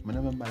 I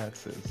never had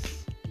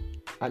access.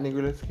 I think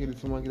we're scared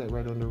someone get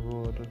right on the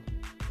road.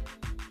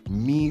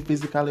 Me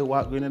physically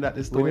walking in at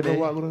the store. You never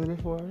walked on it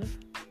before?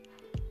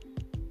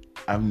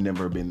 I've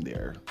never been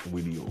there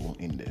with you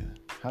in there.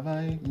 Have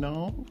I?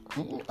 No.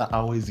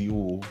 Always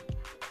you.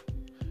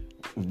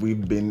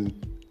 We've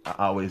been.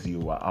 Always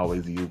you go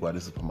to the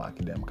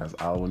supermarket then, because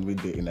when we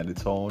did in the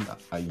town,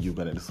 you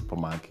go to the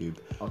supermarket.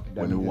 Okay,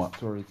 that when the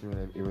story is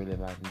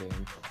irrelevant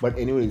then. But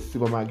anyway,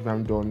 supermarket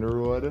from down the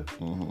road,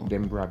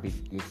 them grab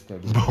it, they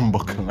study.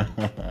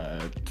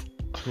 Bumbleclad.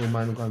 2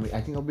 man come.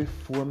 I think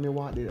before me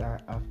walked it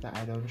or after,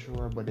 I don't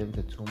sure, but then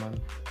the 2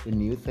 man. The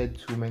news said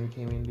 2 men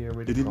came in there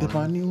with. Did it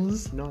the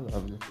news? No,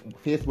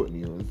 Facebook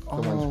news.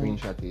 Someone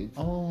screenshot it.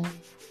 Oh.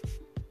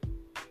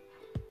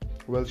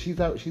 Well, she's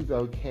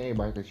okay,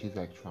 but she's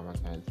like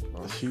traumatized.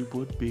 She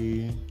would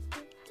be.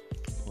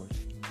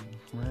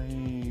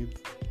 Right.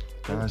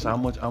 Gosh, how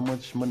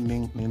much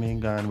money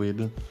ain't gone with?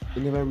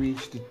 They never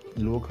reached the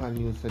local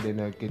news, so they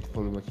don't get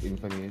fully much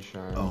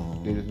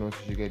information. They just know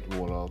she get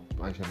rolled up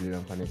and she blew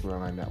them from the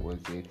ground, and that was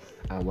it.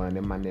 And one of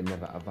them man, they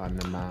never have on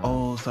the man.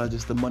 Oh, so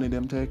just the money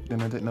them take? They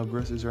don't take no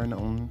groceries or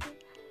nothing?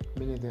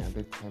 Many of them at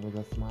the time was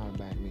a small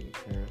bag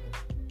maker.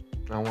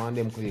 And one of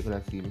them could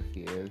have seen my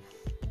face.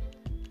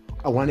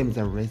 One of them is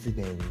a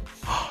resident.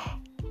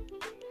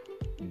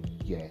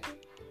 Yeah.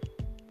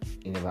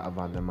 You never have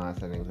on the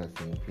mask and things like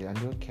that. And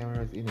there were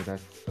cameras in it.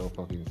 That's so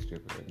fucking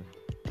stupid.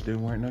 There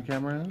weren't no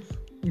cameras?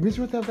 You must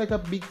have like a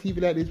big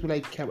TV like this with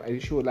like camera.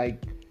 It showed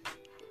like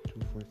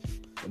 2, 4,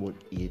 6, about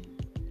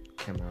 8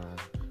 cameras.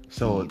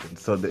 So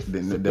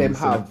them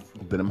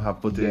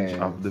have footage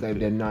of the. So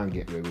they not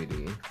get away with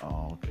it.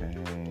 Okay.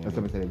 That's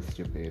what I'm saying.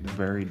 Stupid.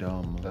 Very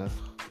dumb.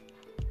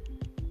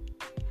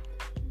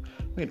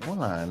 Wait, hold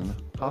on.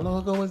 How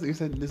long ago was it? You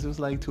said this was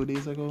like 2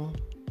 days ago?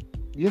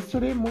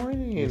 Yesterday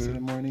morning.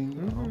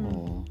 Mm-hmm.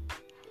 Oh.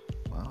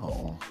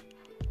 Wow.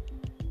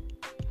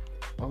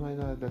 Oh my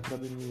god, that's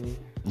probably me.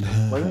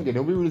 But again,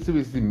 nobody really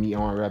supposed to see me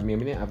or rap me. I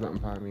didn't have nothing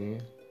for me.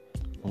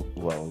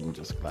 Well, I'm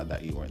just glad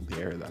that you weren't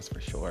there, that's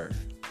for sure.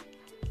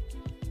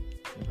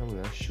 You probably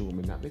have shown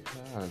me, not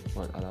because,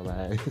 but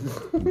otherwise.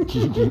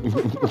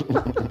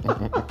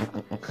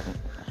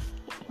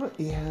 But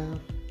yeah.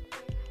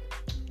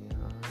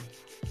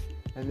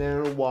 And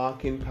then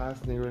walking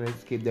past the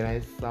landscape, then I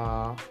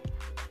saw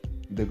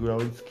the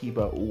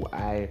groundskeeper who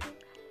I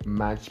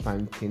matched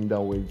on Tinder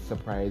with,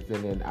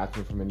 surprising, and asked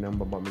me for my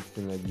number, but me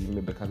still not give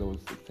me because I was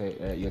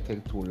say you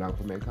take too long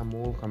for me to come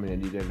in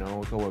and didn't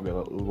know. So what we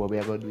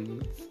are gonna do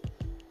it?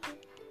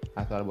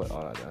 I thought about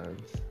all of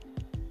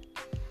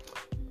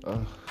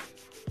that.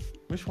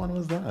 Which one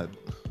was that?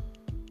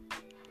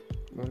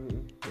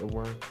 It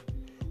worked.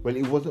 Well,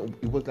 it wasn't.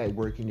 It was like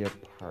working there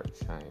part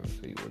time,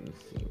 so you wouldn't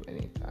see him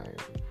anytime.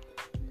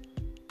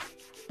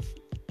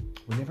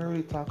 We never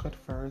really talk at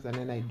first, and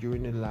then like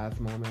during the last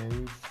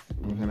moments,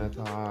 we're gonna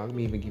talk.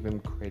 Me even give him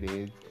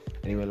credit,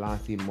 and he will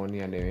last him money,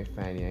 and then we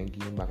find it and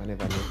give him back. I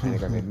never find it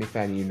because me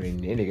find you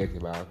and then they get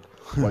it back.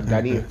 But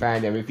Daniel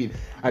find everything,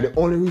 and the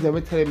only reason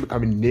we tell him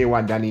because they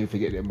want Daniel to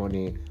get the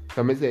money.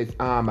 So I say,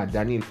 my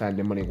Daniel find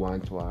the money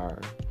going to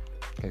her.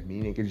 Cause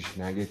me nigga she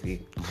not get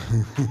it.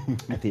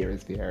 I fear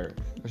is fair,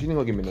 but she didn't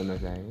go give me no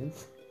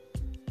chance.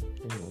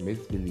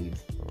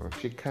 Misbelieves.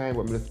 She kind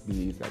but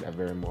misbelieves at that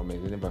very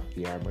moment. She never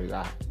fear, but it's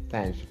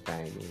time she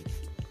find it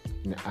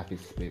in the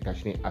office space because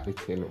she didn't have to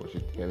tell me what she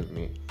tells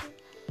me.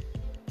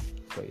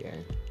 So yeah.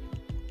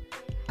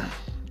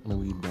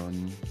 We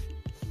done.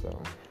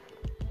 So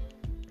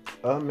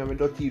remember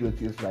the tea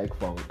tastes like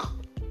funk.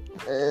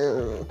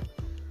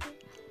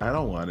 I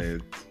don't want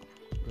it.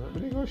 But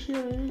they go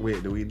share it.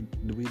 Wait, do we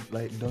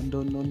like done?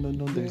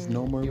 There's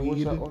no more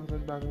weed. It was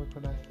 100 bag we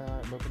could have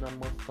started, but we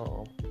must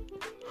stop.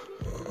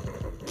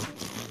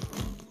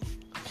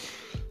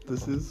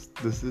 This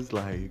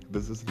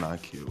is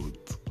not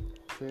cute.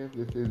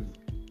 This is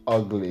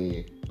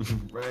ugly.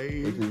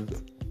 Right? This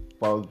is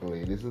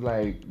ugly. This is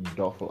like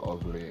duffel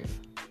ugly.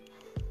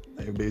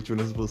 Hey, bitch, you're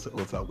not supposed to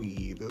what's up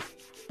weed.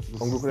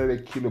 I'm going to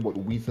the kilo, but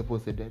we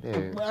supposed to do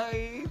that.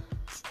 Right?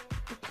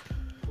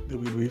 The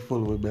weed we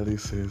full with belly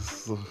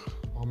sis.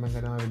 Oh Oh my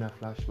god, I'm having a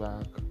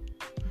flashback.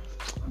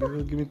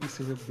 Girl, give me a piece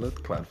of your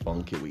blood clot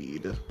funky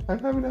weed. I'm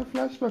having a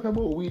flashback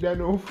about weed and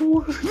no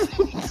food.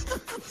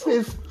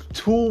 Since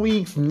 2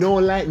 weeks, no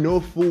light, no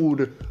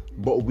food,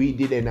 but we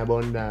did in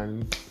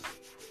abundance.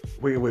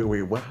 Wait.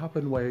 What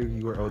happened while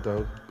you were out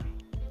of...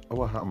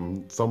 What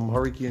happened? Some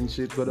hurricane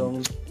shit go down?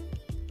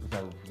 It's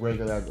a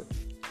regular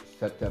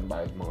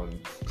September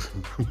month.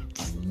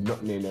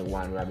 Nothing in the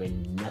one rabbit,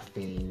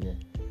 nothing.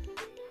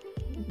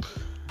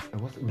 It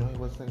wasn't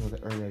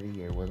earlier the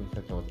year. It wasn't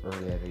September, it was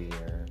earlier the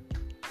year.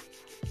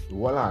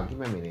 Hold on, give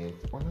me a minute.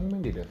 How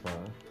long did it for?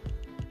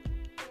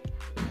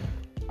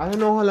 I don't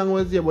know how long it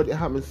was there, but it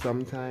happened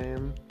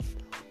sometime.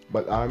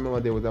 But I remember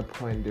there was a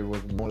point there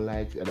was no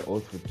lights at the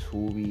house for 2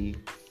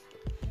 weeks.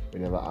 We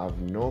never have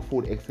no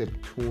food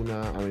except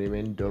tuna, and when we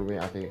went done with,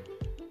 I think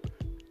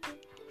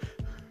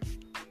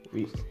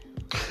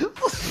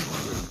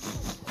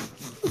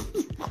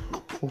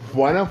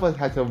one of us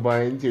had to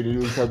volunteer to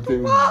do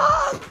something.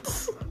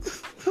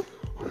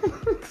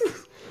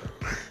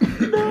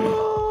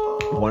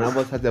 One of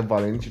us had to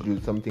volunteer to do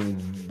something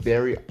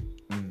very,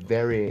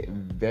 very,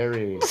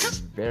 very,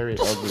 very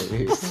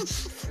ugly.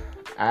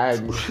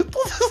 And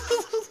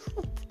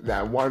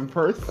that one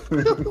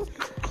person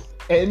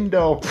end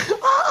up,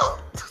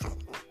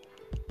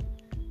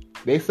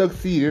 they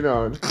succeeded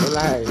on their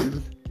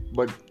lives,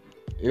 but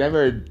in a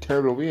very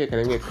terrible way, can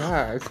I get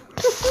caught?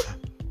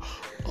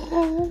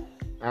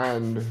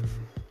 And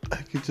I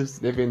could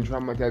just... they've been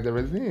traumatized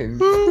ever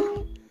since.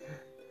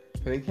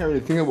 And they can't really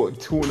think about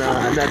tuna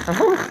and that.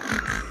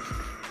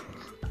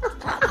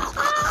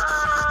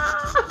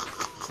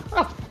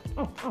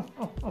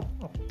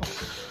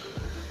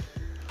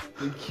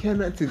 You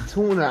cannot see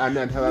tuna and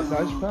not have a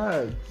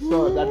flashback.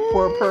 So that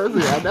poor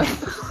person, and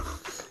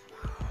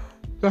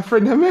that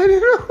friend of mine, you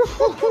know.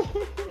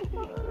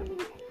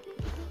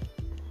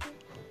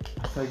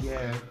 So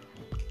yeah,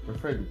 my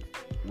friend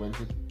went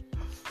to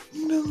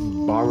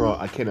borrow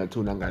a can of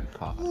tuna and got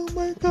caught. Oh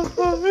my gosh.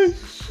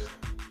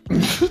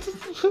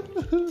 So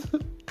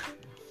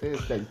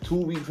it's like 2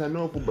 weeks I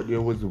know, but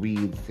there was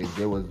weed.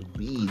 There was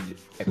weed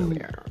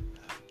everywhere.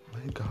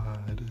 My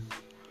God,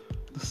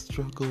 the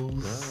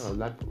struggles.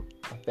 No,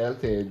 I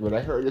felt it when I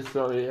heard the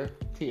story.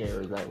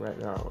 Tears like right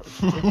now.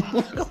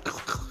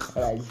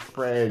 Like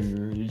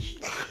friend,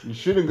 you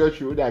shouldn't go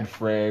through that,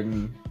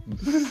 friend.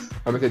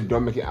 I'm gonna say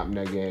don't make it happen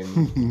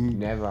again.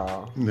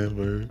 Never.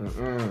 Never.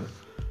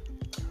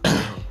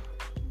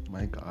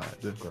 My God.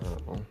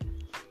 Girl.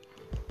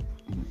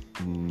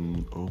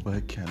 Over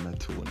a can of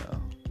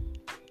tuna.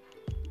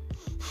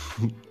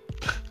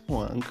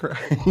 One cry.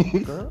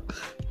 Girl.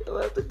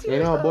 You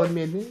know what bought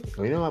me?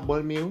 You know what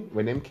bought me?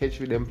 When them catch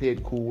you, them play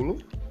it cool.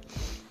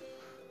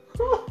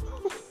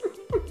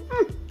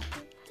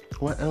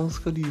 What else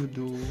could you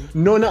do?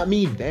 No, not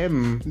me,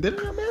 them.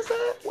 Didn't I miss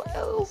it? What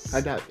else?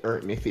 And that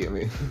hurt me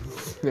feelings.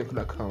 They could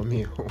have called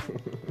me home.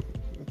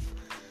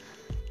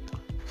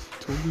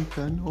 2 weeks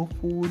and no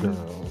food.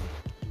 Girl.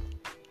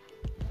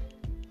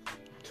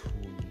 2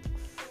 weeks.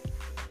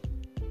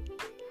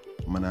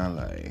 Man, I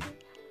lie.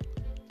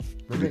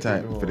 For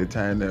the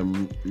time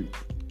them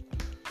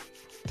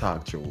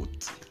talk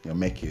truth, you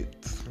make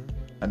it.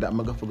 And that I'm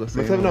gonna forget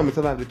saying. I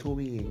survived the 2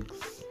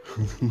 weeks. I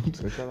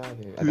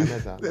survived it. I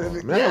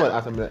don't know what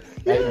after me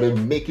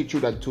make it through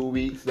that 2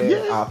 weeks.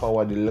 Then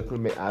afterward, the little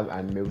me have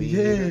and maybe.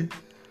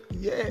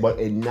 Yeah. But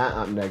it not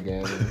happen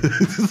again.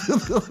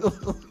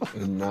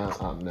 It not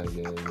happen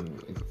again.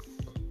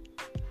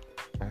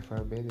 I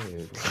forbid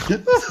it.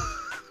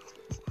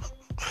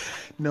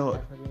 No,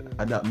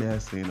 and that may I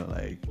say, you know,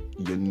 like,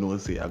 you know,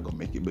 say I gonna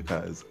make it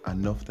because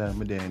enough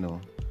time a day, you know.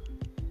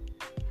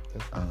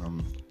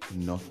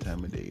 Enough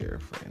time a day here,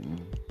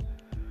 friend.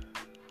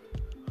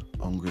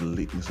 Hungry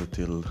lick me so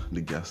till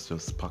the gas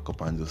just pack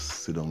up and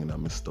just sit down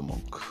in my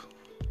stomach.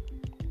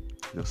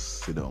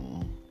 Just sit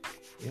down.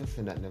 You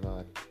say that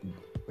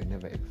we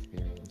never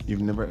experienced.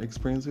 You've never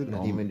experienced it?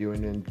 Not even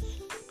during the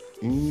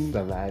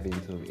surviving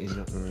to it. We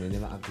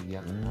never have the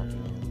gas.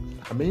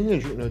 I mean, you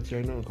don't know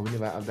tear no, because we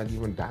never have that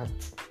even that.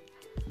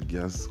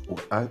 Yes.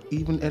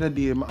 Even other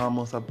day, I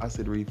almost have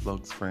acid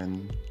reflux,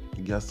 friend.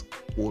 The gas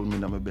hold me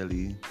in my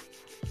belly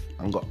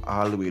and got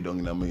all the way down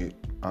in my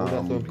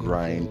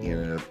grind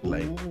area.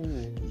 Like,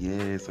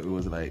 yeah, so it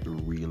was like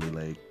really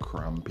like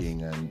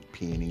cramping and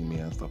paining me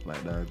and stuff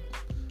like that.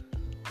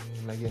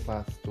 Like you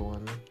fast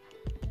stone.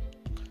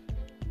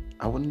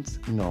 I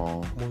wouldn't,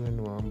 no. I don't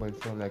know, but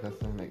it sounds like at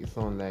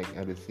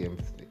the same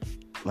state.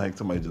 Like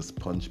somebody just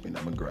punched me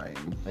in my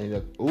grind. And you're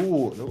like,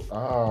 ooh,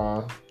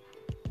 no,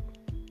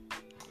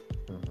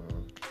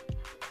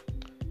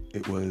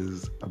 It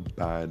was a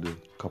bad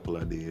couple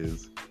of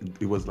days.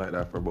 It was like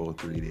that for about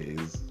 3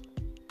 days.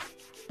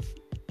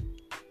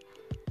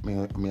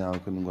 I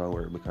couldn't go to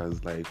work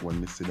because like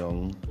when I sit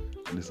down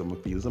and the summer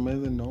feels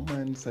amazing, no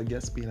man, so I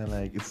guess being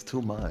like it's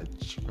too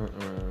much.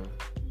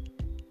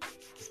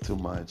 It's too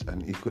much,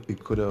 and it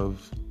could have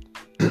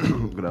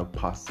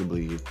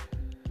possibly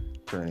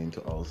turned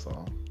into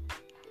ulcer.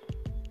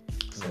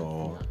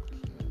 So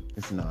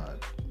it's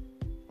not.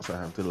 So I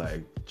have to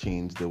like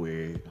change the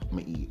way I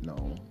eat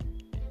now.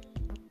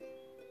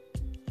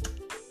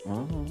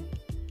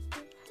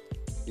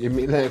 You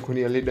mean like when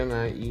you lay down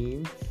and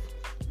eat?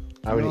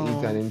 I will No.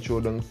 eat and then chew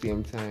down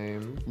same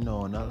time.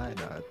 No, not like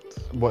that.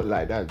 But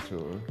like that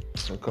too.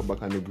 So cut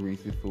back on the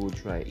greasy food,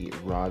 try eat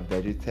raw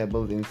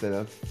vegetables instead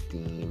of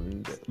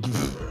steamed.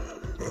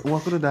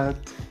 What could that?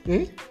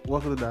 Eh?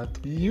 What could that?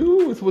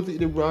 You were supposed to eat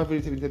the raw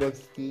vegetables instead of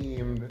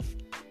steamed.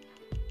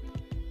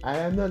 I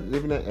am not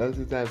living at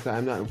Elsie's time, so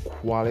I'm not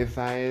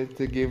qualified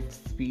to give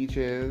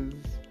speeches.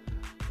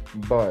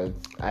 But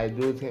I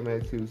do take my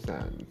 2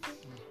 cents.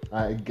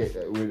 I get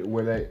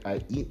when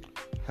I eat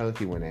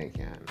healthy when I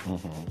can.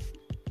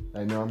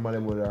 I normally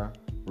would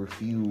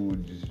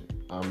refuse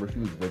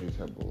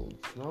vegetables.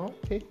 No,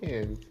 take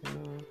it. You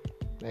know,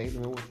 like they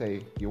would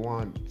say, you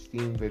want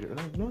steamed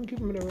vegetables? No,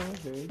 give me the raw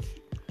veg.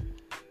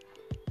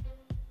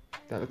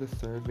 That was a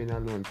serving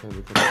alone.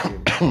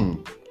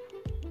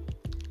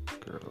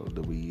 Girl,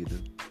 the weed.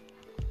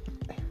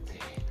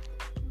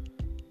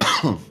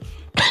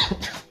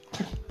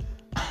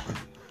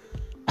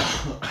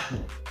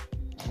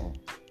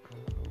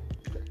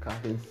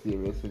 Coughing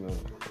serious, you know.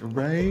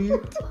 Right?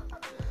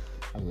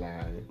 I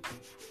lie.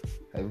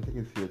 I don't think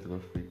it's serious, it's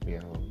gonna freak me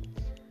out.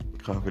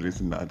 Coffee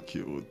is not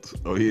cute.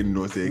 Oh, you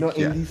know, say Not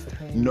in can't. these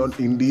times. Not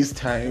in these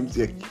times.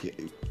 You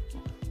can't.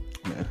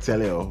 Man, I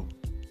tell you.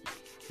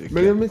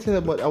 But let me tell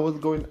you, but I was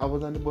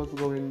on the bus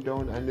going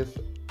down, and this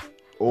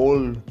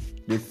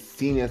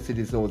senior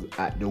citizen was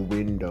at the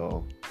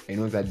window, and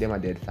it was like them are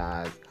dead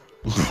fast.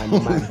 And the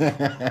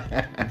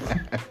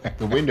man,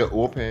 the window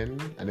open,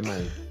 and the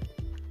man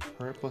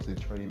purposely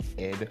turn him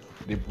head,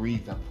 the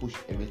breeze and push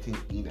everything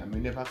in. I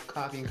mean, never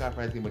coughing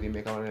anything, but they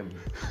make one of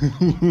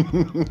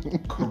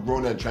them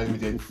corona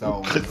transmitted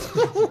sounds.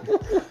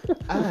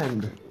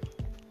 And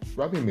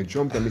Robin me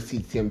jumped on the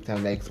seat same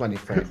time like somebody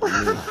friend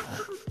me.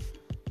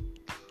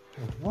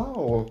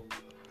 Wow.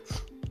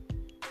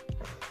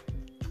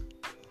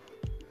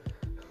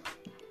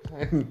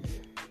 And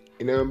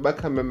in the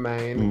back of my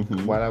mind,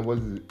 while I was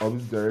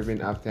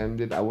observing after I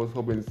did, I was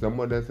hoping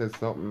someone else said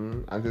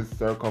something and just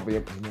circle over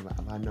you. I never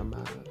have had no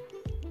mask.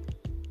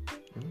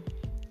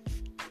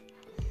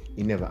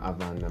 You never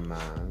have had no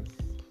mask.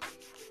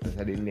 That's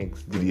the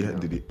next day.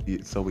 Did he?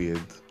 It's so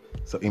weird.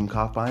 So him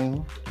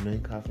coughing? You know,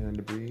 coughing on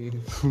the breeze.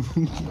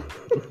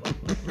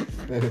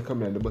 Then they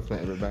come in the bus for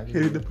everybody. He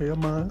did pay a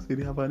mask. He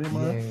did have any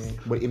mask.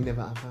 Yeah, but him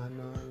never have had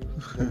none.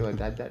 You know,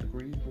 that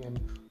grieved me.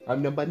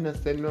 And nobody not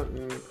said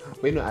nothing.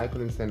 But you know, I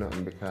couldn't say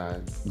nothing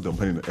because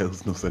Nobody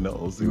else no say no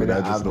else. I I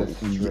have just the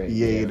know. strength.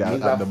 Yeah,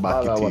 that at the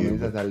back of He's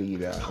team. as a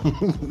leader.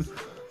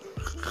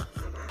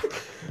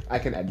 I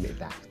can admit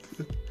that.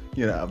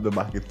 You know, have the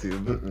back of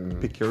team.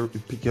 Pick your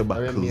I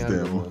battles mean, me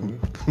them. alone.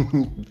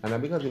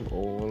 And because I'm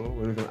old,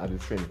 we're going to have the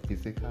strength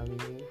physically,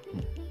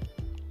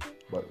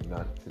 but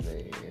not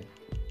today.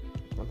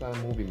 Sometimes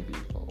I'm moving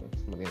people.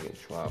 I'm going to get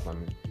trapped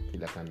and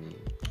feel like I'm me.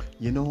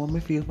 You know what I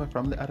feel for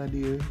from the other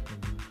day?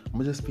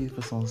 I just feel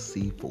for some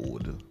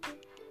seafood.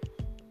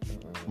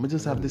 I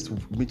just have this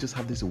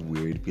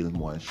weird feeling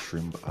more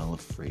shrimp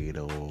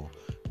Alfredo,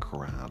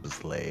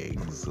 crab's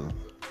legs,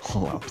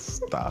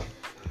 lobster,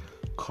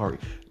 curry.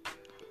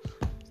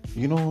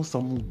 You know,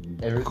 some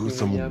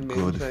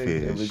good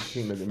fish.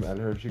 Everything that I'm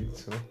allergic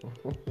to.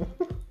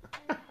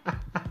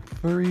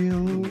 For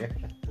real? Yeah.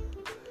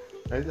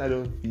 I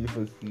don't feel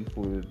for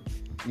seafood.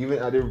 Even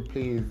other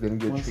places, then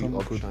get Want 3 some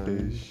good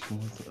options. fish.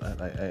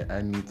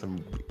 I need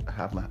some.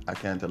 I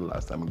can't tell the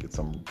last time I get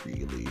some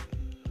really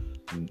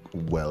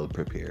well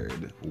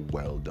prepared,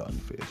 well done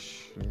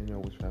fish. You know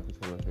which one to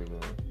tell us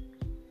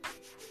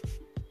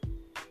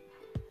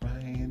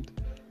Right?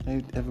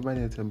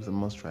 Everybody tells me I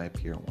must try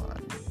Pier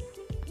 1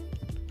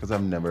 because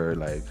I've never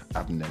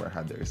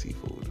had their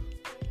seafood.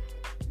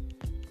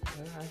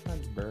 I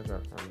had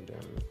burger from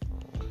them.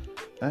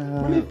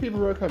 What if people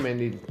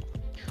recommend it?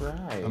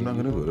 Try. I'm not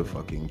gonna go to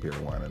fucking Pier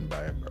 1 and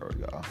buy a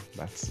burger.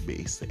 That's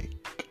basic.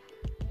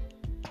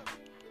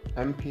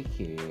 I'm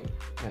picky.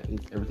 I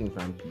eat everything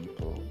from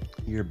people.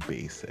 You're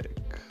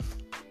basic.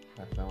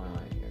 That's not what I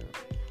like it.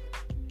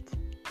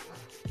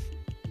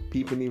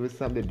 People need with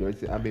something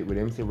dirty. I bet with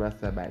them say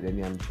Rasta back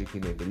then I'm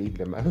chicken they leave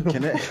them alone.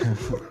 Can I?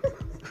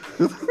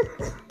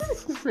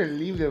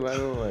 Leave them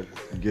alone.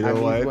 You know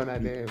what? One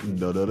of them.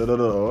 No.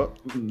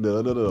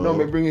 No,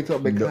 me bring it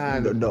up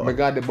because No. I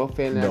got the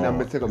buffet and No. I'm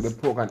gonna take up the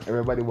pork and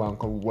everybody want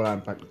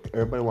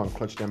to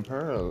clutch them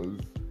pearls.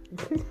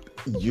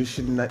 You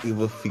should not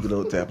even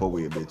feel that type of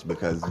way, bitch,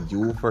 because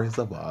you, first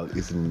of all,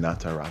 is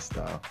not a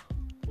Rasta.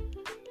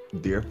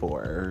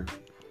 Therefore,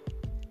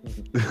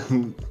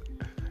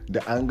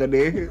 the anger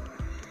there,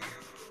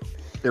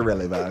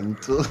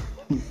 irrelevant.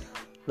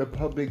 The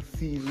public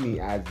sees me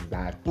as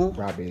that,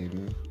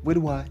 Robin. With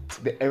what?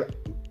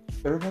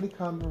 Everybody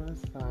call me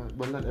Rasta.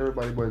 Well, not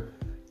everybody, but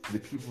the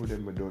people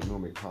that don't know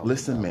me call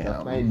Listen, me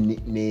Rasta. ma'am. That's my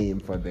nickname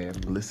for them.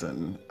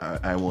 Listen,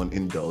 I won't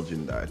indulge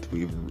in that.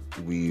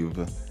 We've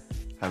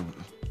have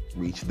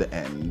reached the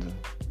end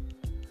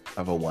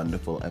of a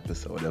wonderful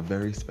episode, a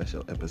very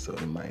special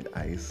episode, might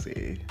I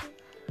say.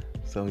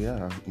 So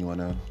yeah, you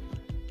wanna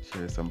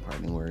share some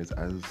parting words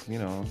as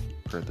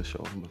per the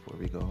show before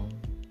we go?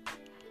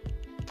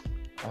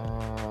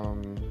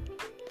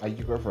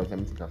 You go first. Let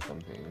me think of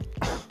something.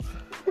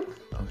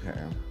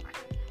 Okay.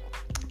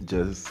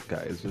 Just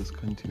guys, just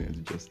continue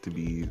just to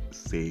be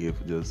safe.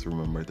 Just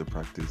remember to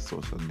practice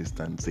social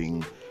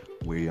distancing.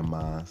 Wear your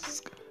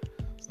mask.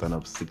 Stand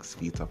up 6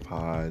 feet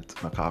apart.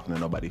 Not coughing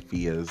in nobody's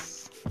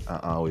face. And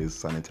always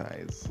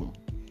sanitize.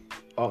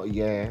 Oh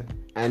yeah,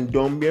 and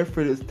don't be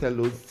afraid to tell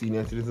those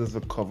senior citizens to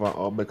cover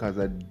up because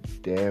of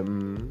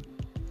them.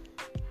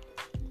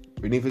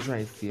 We need to try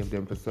and save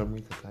them for some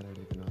reason. I don't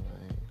even know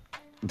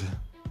why.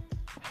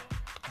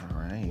 All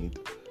right.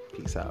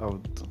 Peace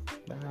out.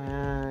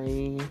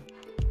 Bye.